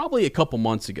is probably a couple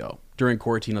months ago during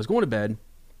quarantine. I was going to bed,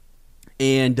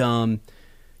 and,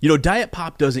 Diet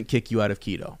Pop doesn't kick you out of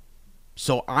keto.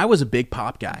 So I was a big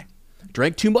pop guy.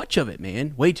 Drank too much of it,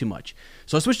 man. Way too much.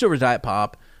 So I switched over to Diet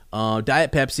Pop,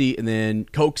 Diet Pepsi, and then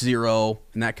Coke Zero,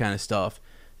 and that kind of stuff.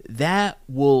 That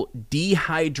will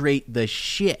dehydrate the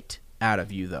shit out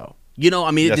of you, though. Yes,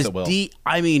 it will.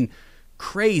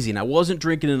 Crazy. And I wasn't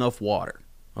drinking enough water,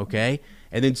 okay?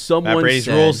 And then someone Brady's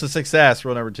said... rules to success,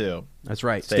 rule number 2. That's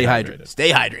right. Stay hydrated.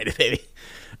 Stay hydrated, baby.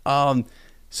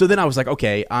 So then I was like,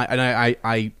 okay,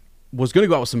 I was going to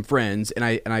go out with some friends, and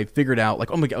I figured out,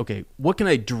 like, oh my God, okay, what can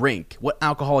I drink? What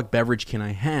alcoholic beverage can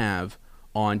I have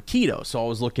on keto? So I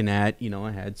was looking at,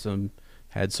 I had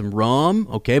some rum,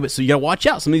 okay, but so you got to watch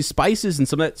out. Some of these spices and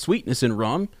some of that sweetness in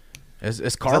rum is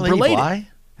carb related. Bly?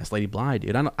 That's Lady Bly,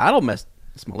 dude. I don't mess.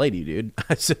 That's my lady, dude.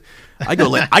 I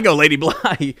go Lady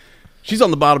Bly. She's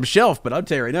on the bottom shelf, but I'll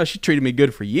tell you right now, she treated me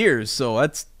good for years, so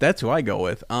that's who I go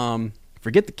with.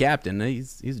 Forget the captain.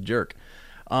 He's a jerk.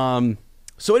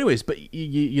 So anyways, but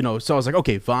so I was like,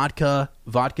 okay,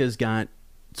 vodka's got,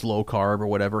 it's low carb or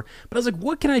whatever. But I was like,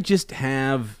 what can I just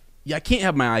have? Yeah, I can't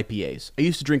have my IPAs. I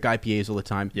used to drink IPAs all the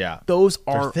time. Yeah. Those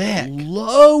are thick.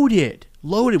 Loaded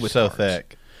with so carbs.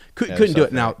 Thick. Couldn't do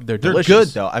it. Now they're delicious. They're good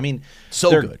though.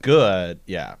 They're good.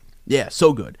 Yeah. Yeah,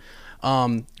 so good.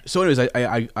 So anyways,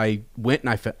 I went and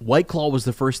I found White Claw was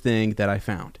the first thing that I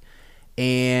found.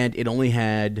 And it only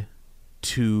had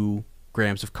 2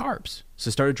 grams of carbs. So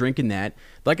I started drinking that.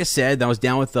 Like I said, I was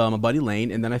down with my buddy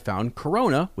Lane, and then I found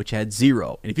Corona, which had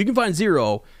 0. And if you can find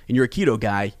 0 and you're a keto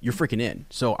guy, you're freaking in.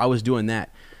 So I was doing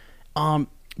that.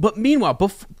 But meanwhile,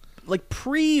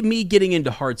 pre me getting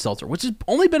into hard seltzer, which has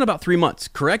only been about 3 months,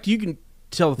 correct? You can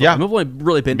tell. Yeah. I've only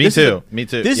really been. Me too.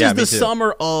 This is the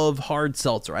summer of hard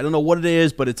seltzer. I don't know what it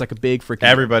is, but it's like a big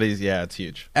freaking. It's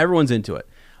huge. Everyone's into it.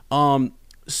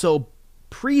 So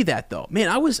pre that though, man,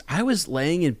 I was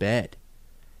laying in bed.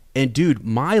 And dude,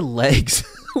 my legs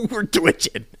were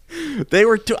twitching. They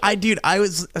were. I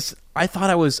thought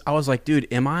I was like, dude,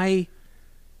 am I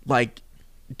like?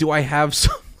 Do I have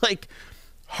some like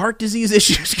heart disease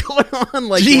issues going on?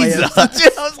 Like, Jesus.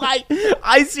 Dude,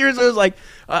 I seriously was like,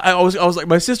 I was like,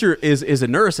 my sister is a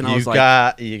nurse, and I was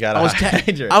like, you got. I was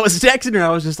texting her. I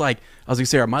was like,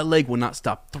 Sarah, my leg will not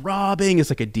stop throbbing. It's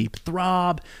like a deep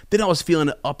throb. Then I was feeling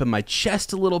it up in my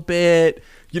chest a little bit.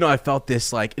 I felt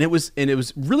this like, and it was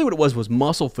really what it was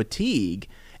muscle fatigue,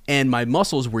 and my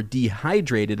muscles were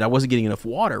dehydrated. I wasn't getting enough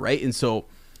water, right? And so,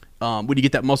 when you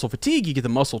get that muscle fatigue, you get the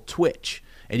muscle twitch,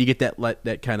 and you get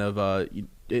that kind of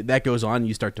that goes on. And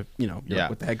you start to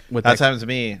what the heck? That's happened to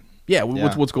me. Yeah,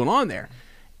 what's going on there?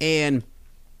 And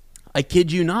I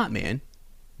kid you not, man.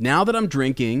 Now that I'm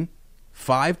drinking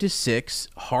 5 to 6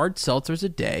 hard seltzers a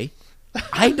day,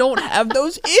 I don't have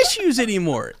those issues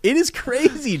anymore. It is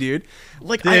crazy, dude.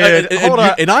 Like, dude, hold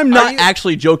on. And I'm not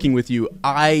actually joking with you.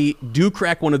 I do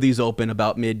crack one of these open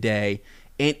about midday,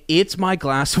 and it's my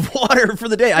glass of water for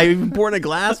the day. I even pour in a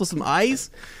glass with some ice,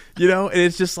 and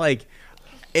it's just like,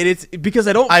 and it's because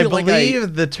I don't feel like I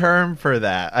believe the term for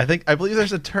that. I believe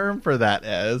there's a term for that,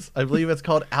 I believe it's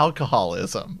called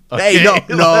alcoholism. Okay? Hey,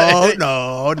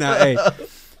 no. Hey.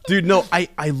 Dude, no,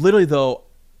 I literally, though,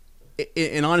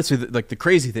 and honestly, like, the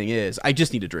crazy thing is, I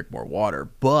just need to drink more water.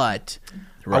 But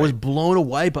right. I was blown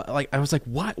away by, like, I was like,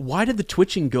 why did the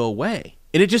twitching go away?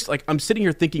 And it just, like, I'm sitting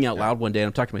here thinking out loud one day, and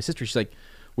I'm talking to my sister. She's like,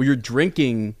 well, you're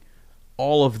drinking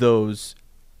all of those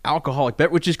alcoholic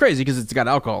beverage, which is crazy because it's got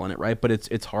alcohol in it, right? But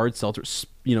it's hard seltzer,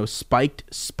 spiked,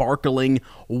 sparkling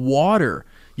water.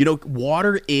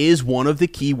 Water is one of the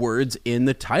key words in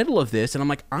the title of this, and I'm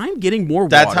like, I'm getting more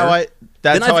water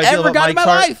than I've ever gotten in my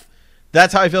life.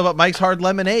 That's how I feel about Mike's Hard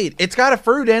Lemonade. It's got a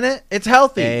fruit in it. It's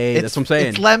healthy. Hey, that's what I'm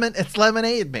saying. It's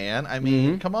lemonade, man. I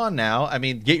mean, come on now. I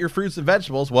mean, get your fruits and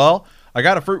vegetables. Well, I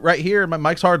got a fruit right here in my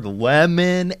Mike's Hard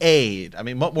Lemonade. I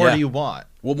mean, what more do you want?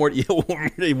 What more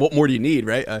do you need,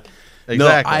 right? Exactly.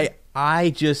 No, I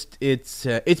just it's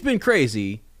been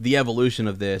crazy, the evolution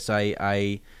of this.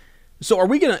 So are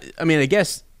we gonna? I mean, I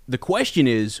guess the question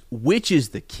is, which is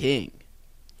the king?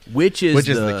 Which is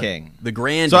the king? The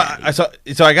grand. So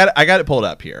I got it pulled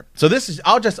up here. So this is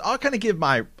I'll kind of give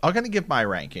my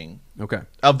ranking. Okay.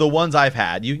 Of the ones I've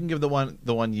had. You can give the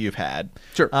one you've had.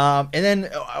 Sure. And then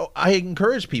I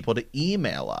encourage people to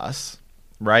email us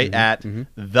at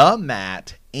the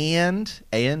Matt and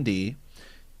A&D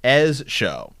as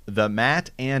show. The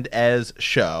Matt and as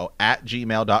show at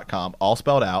gmail.com, all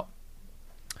spelled out.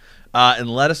 And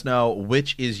let us know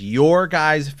which is your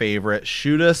guys' favorite.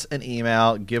 Shoot us an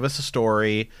email. Give us a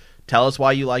story. Tell us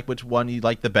why you like which one you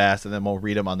like the best, and then we'll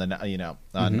read them on the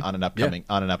on an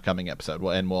upcoming episode.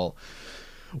 We'll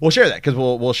share that because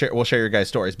we'll share your guys'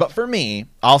 stories. But for me,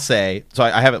 I'll say so.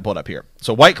 I have it pulled up here.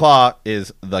 So White Claw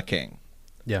is the king,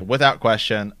 without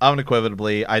question,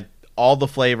 unequivocally. All the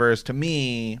flavors to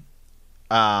me.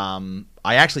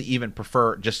 I actually even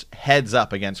prefer just heads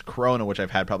up against Corona, which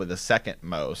I've had probably the second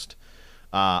most.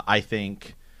 I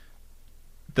think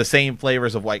the same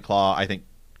flavors of White Claw, I think,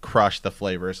 crush the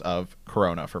flavors of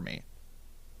Corona for me.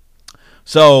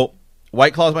 So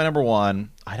White Claw is my number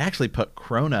one. I'd actually put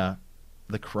the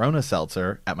Corona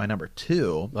Seltzer at my number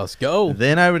two. Let's go.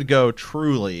 Then I would go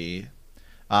Truly.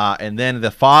 And then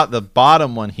the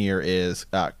bottom one here is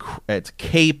it's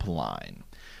Cape Line.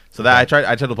 So that I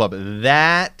tried to pull up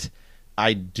that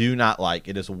I do not like.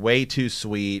 It is way too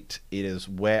sweet. It is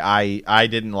I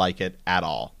didn't like it at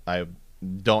all. I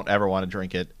don't ever want to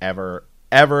drink it ever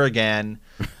again.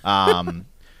 Well,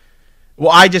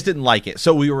 I just didn't like it.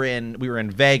 So we were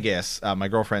in Vegas. My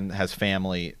girlfriend has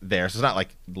family there, so it's not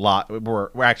like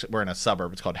we're in a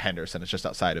suburb. It's called Henderson. It's just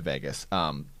outside of Vegas.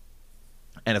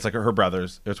 And it's like her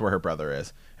brother's. It's where her brother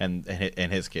is, and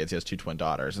his kids. He has two twin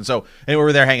daughters, and we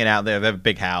were there hanging out. They have a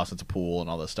big house. It's a pool and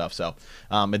all this stuff. So,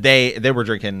 they were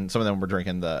drinking. Some of them were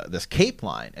drinking this Cape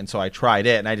Line, and so I tried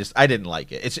it, and I didn't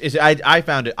like it. I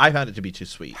found it to be too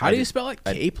sweet. How do you spell it?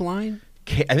 Cape Line?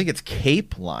 I think it's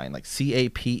Cape Line, like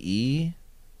CAPE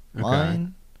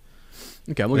line.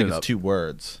 Okay, I'm looking it up. It's two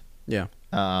words. Yeah.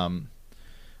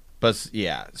 But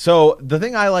yeah. So the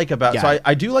thing I like about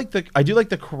I do like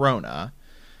the Corona.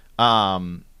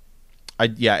 Those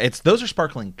are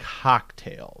sparkling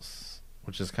cocktails,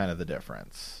 which is kind of the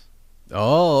difference.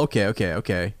 Oh,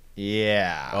 okay.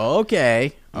 Yeah.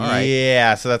 Okay. All right.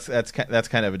 Yeah. So that's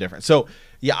kind of a difference. So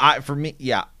yeah,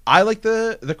 I like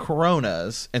the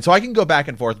Coronas, and so I can go back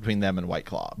and forth between them and White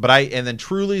Claw. And then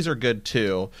Trulies are good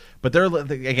too, but they're a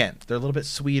little bit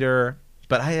sweeter.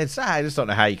 But I just don't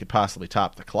know how you could possibly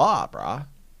top the Claw, brah.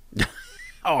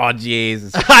 Oh,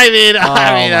 Jesus. How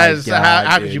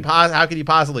could you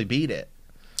possibly beat it?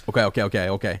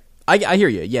 Okay. I hear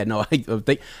you. Yeah, no,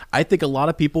 I think a lot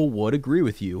of people would agree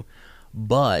with you,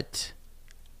 but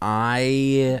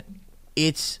you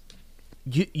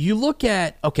look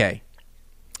at, okay.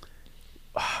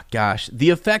 Oh, gosh, the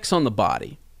effects on the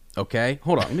body. Okay,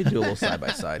 hold on. Let me do a little side by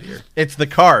side here. It's the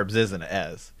carbs, isn't it?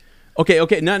 Ez? Okay.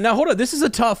 Now hold on. This is a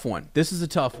tough one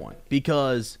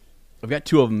because I've got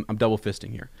two of them. I'm double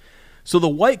fisting here. So the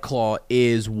White Claw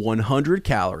is 100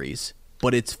 calories,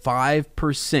 but it's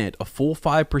 5%, a full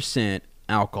 5%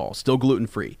 alcohol, still gluten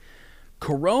free.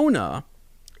 Corona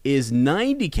is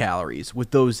 90 calories with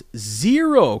those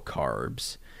 0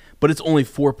 carbs, but it's only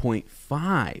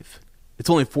 4.5. It's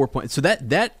only 4 points. So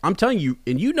that I'm telling you,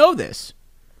 and you know this,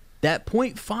 that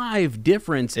 0.5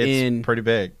 difference it's pretty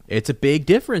big. It's a big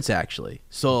difference actually.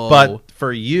 So, but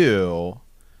for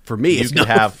me, it's I could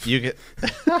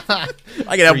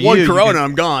have one Corona,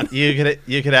 I'm gone. You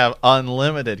could have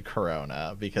unlimited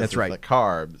Corona because that's of right. the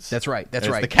carbs. That's right.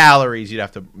 The calories you'd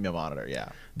have to monitor. Yeah.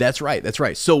 That's right.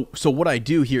 So what I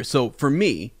do here. So for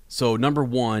me, number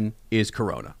one is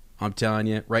Corona. I'm telling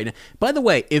you right now. By the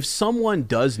way, if someone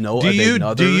does know do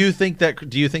you think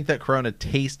that Corona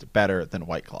tastes better than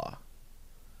White Claw?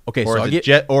 Okay,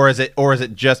 or is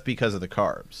it just because of the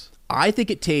carbs? I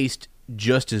think it tastes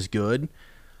just as good.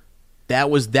 That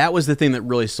was the thing that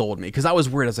really sold me because I was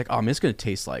worried. I was like, oh man, it's going to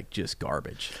taste like just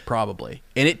garbage, probably.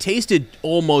 And it tasted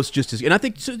almost just as. And I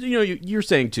think you're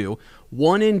saying too.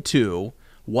 1 and 2,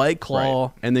 White Claw,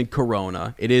 right, and then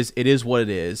Corona. It is what it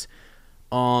is.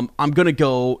 I'm gonna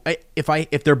go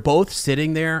if they're both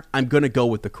sitting there. I'm gonna go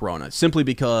with the Corona simply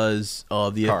because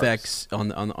of the effects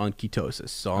on ketosis.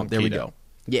 So there we go.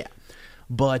 Yeah,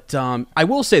 but I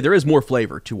will say there is more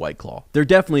flavor to White Claw. There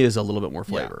definitely is a little bit more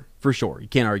flavor for sure. You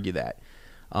can't argue that.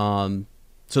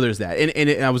 So there's that.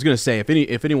 And I was gonna say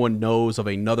if anyone knows of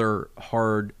another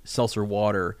hard seltzer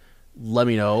water, let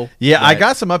me know. Yeah, I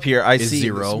got some up here. I see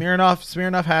 0.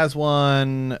 Smirnoff has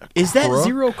one. Is that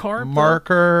 0 carb?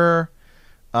 Marker.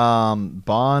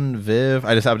 Bon Viv.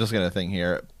 I'm just gonna think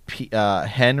here.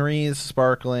 Henry's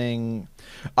sparkling.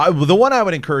 The one I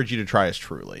would encourage you to try is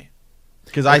Truly,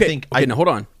 because I think. Okay, now hold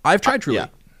on. I've tried Truly. Yeah.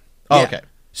 Oh, okay.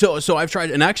 So I've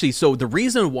tried, and actually, so the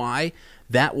reason why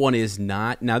that one is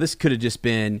not, now this could have just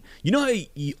been, you know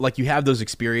how you have those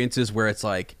experiences where it's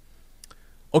like,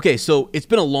 okay, so it's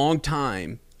been a long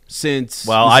time since.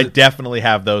 Well, I definitely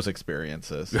have those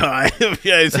experiences. Yeah,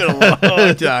 it's been a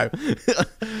long time.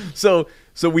 So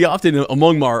we often,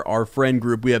 among our friend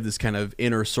group, we have this kind of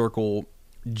inner circle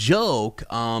joke.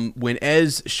 When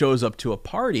Ez shows up to a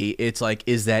party, it's like,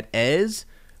 is that Ez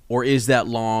or is that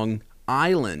Long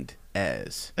Island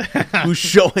Ez who's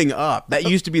showing up? That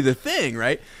used to be the thing,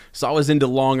 right? So I was into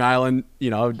Long Island,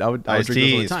 I would drink those all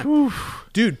the time. Whew.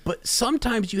 Dude, but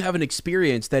sometimes you have an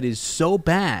experience that is so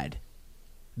bad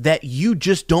that you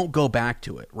just don't go back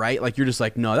to it, right? Like, you're just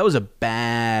like, no, that was a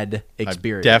bad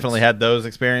experience. I've definitely had those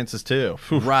experiences too.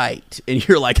 Right. And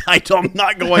you're like, I'm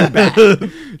not going back.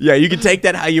 Yeah, you can take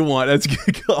that how you want. That's a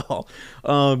good call.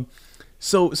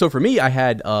 So for me, I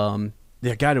had, God,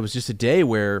 it was just a day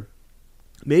where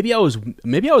maybe I was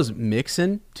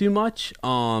mixing too much,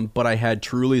 but I had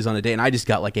Trulies on a day, and I just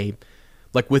got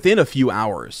within a few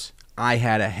hours, I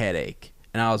had a headache.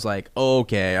 And I was like,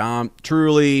 okay,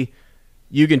 Truly,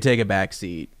 you can take a back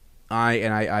seat.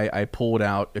 I pulled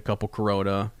out a couple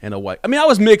Corona and a white. I mean, I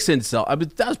was mixing, so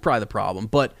that was probably the problem.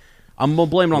 But I'm gonna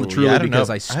blame it on the Truly because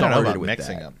I started with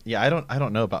mixing that. them. Yeah, I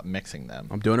don't know about mixing them.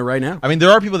 I'm doing it right now. I mean, there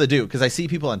are people that do, because I see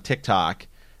people on TikTok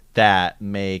that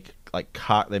make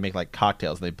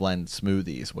cocktails. They blend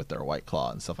smoothies with their White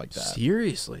Claw and stuff like that.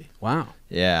 Seriously? Wow.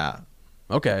 Yeah.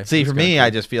 Okay. See, for me, I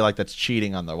just feel like that's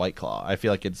cheating on the White Claw. I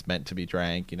feel like it's meant to be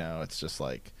drank. It's just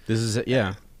like, this is it.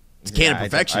 Yeah. It's can of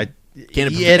perfection.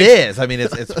 It is. I mean,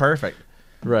 it's perfect.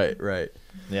 Right.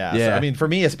 Yeah. So, I mean, for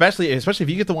me, especially if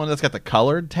you get the one that's got the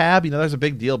colored tab, there's a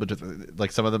big deal, but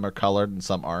like some of them are colored and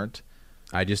some aren't.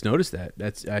 I just noticed that.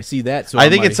 I see that. So I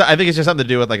think it's just something to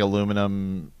do with like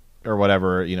aluminum or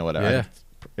whatever. Whatever. Yeah.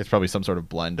 It's probably some sort of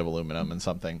blend of aluminum and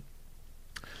something.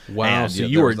 Wow. And, so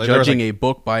you were judging a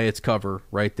book by its cover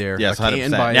right there. Yes,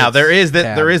 100%. Now there's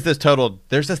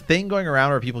this thing going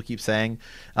around where people keep saying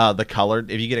the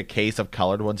colored. If you get a case of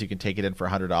colored ones, you can take it in for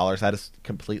 $100. That is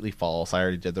completely false. I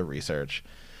already did the research.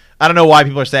 I don't know why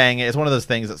people are saying it. It's one of those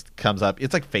things that comes up.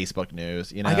 It's like Facebook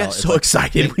news. I got so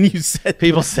excited when you said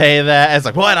people say that. It's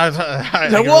like, what?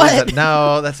 What?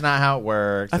 No, that's not how it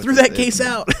works. I threw that case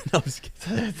out. No, it's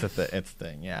a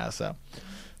thing. Yeah. So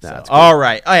cool. All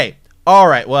right. Hey. All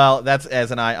right. Well, that's Ez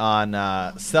and I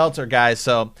on Seltzer, guys.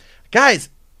 So, guys,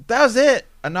 that was it.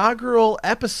 Inaugural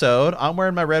episode. I'm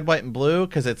wearing my red, white, and blue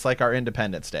because it's like our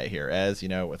Independence Day here. As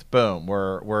with boom,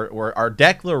 we're our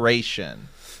declaration.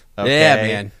 Okay, yeah,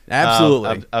 man,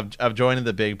 absolutely. Of joining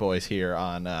the big boys here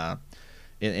on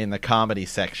in the comedy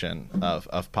section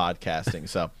of podcasting.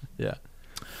 So yeah.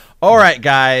 All right,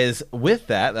 guys. With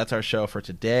that, that's our show for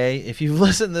today. If you've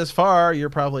listened this far, you're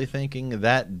probably thinking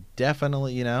that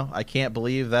definitely, I can't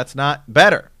believe that's not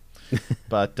better.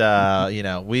 But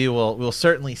we'll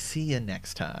certainly see you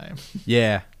next time.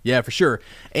 Yeah, for sure.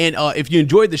 And if you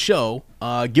enjoyed the show,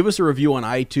 give us a review on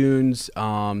iTunes.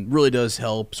 Really does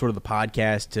help sort of the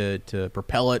podcast to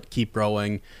propel it, keep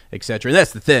growing, etc. And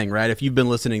that's the thing, right? If you've been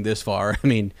listening this far, I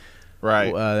mean,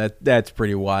 right. That's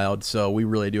pretty wild. So we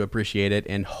really do appreciate it.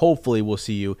 And hopefully we'll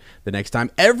see you the next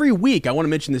time. Every week, I want to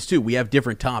mention this too, we have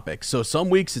different topics. So some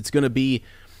weeks it's going to be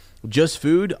just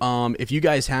food. If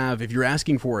you're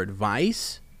asking for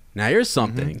advice, now here's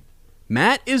something. Mm-hmm.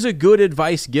 Matt is a good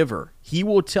advice giver. He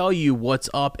will tell you what's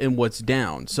up and what's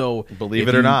down. So believe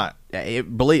it or not.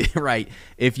 Right.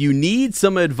 If you need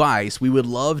some advice, we would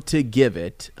love to give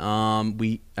it. I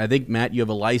think, Matt, you have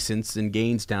a license in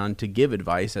Gainestown to give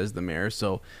advice as the mayor.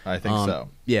 So I think so.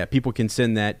 Yeah, people can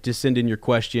send that. Just send in your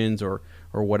questions or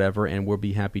whatever, and we'll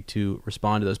be happy to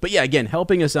respond to those. But yeah, again,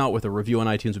 helping us out with a review on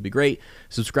iTunes would be great.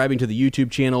 Subscribing to the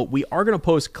YouTube channel. We are going to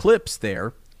post clips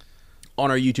there on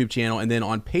our YouTube channel, and then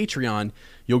on Patreon,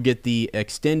 you'll get the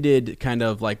extended kind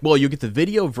of you'll get the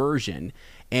video version,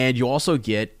 and you also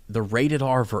get the rated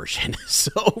R version.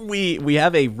 So we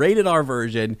have a rated R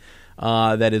version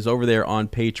that is over there on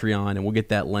Patreon, and we'll get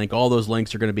that link. All those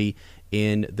links are going to be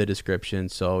in the description.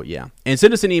 So yeah, and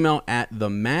send us an email at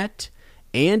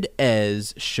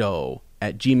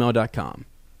themattandezshow@gmail.com.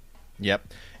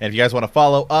 Yep. And if you guys want to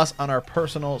follow us on our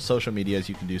personal social medias,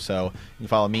 you can do so. You can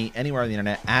follow me anywhere on the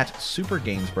internet at Super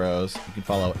Games Bros. You can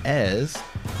follow Ez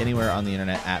anywhere on the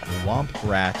internet at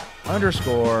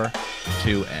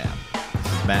WompRat_2M.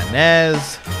 This is Matt and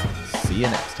Ez. See you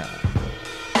next time.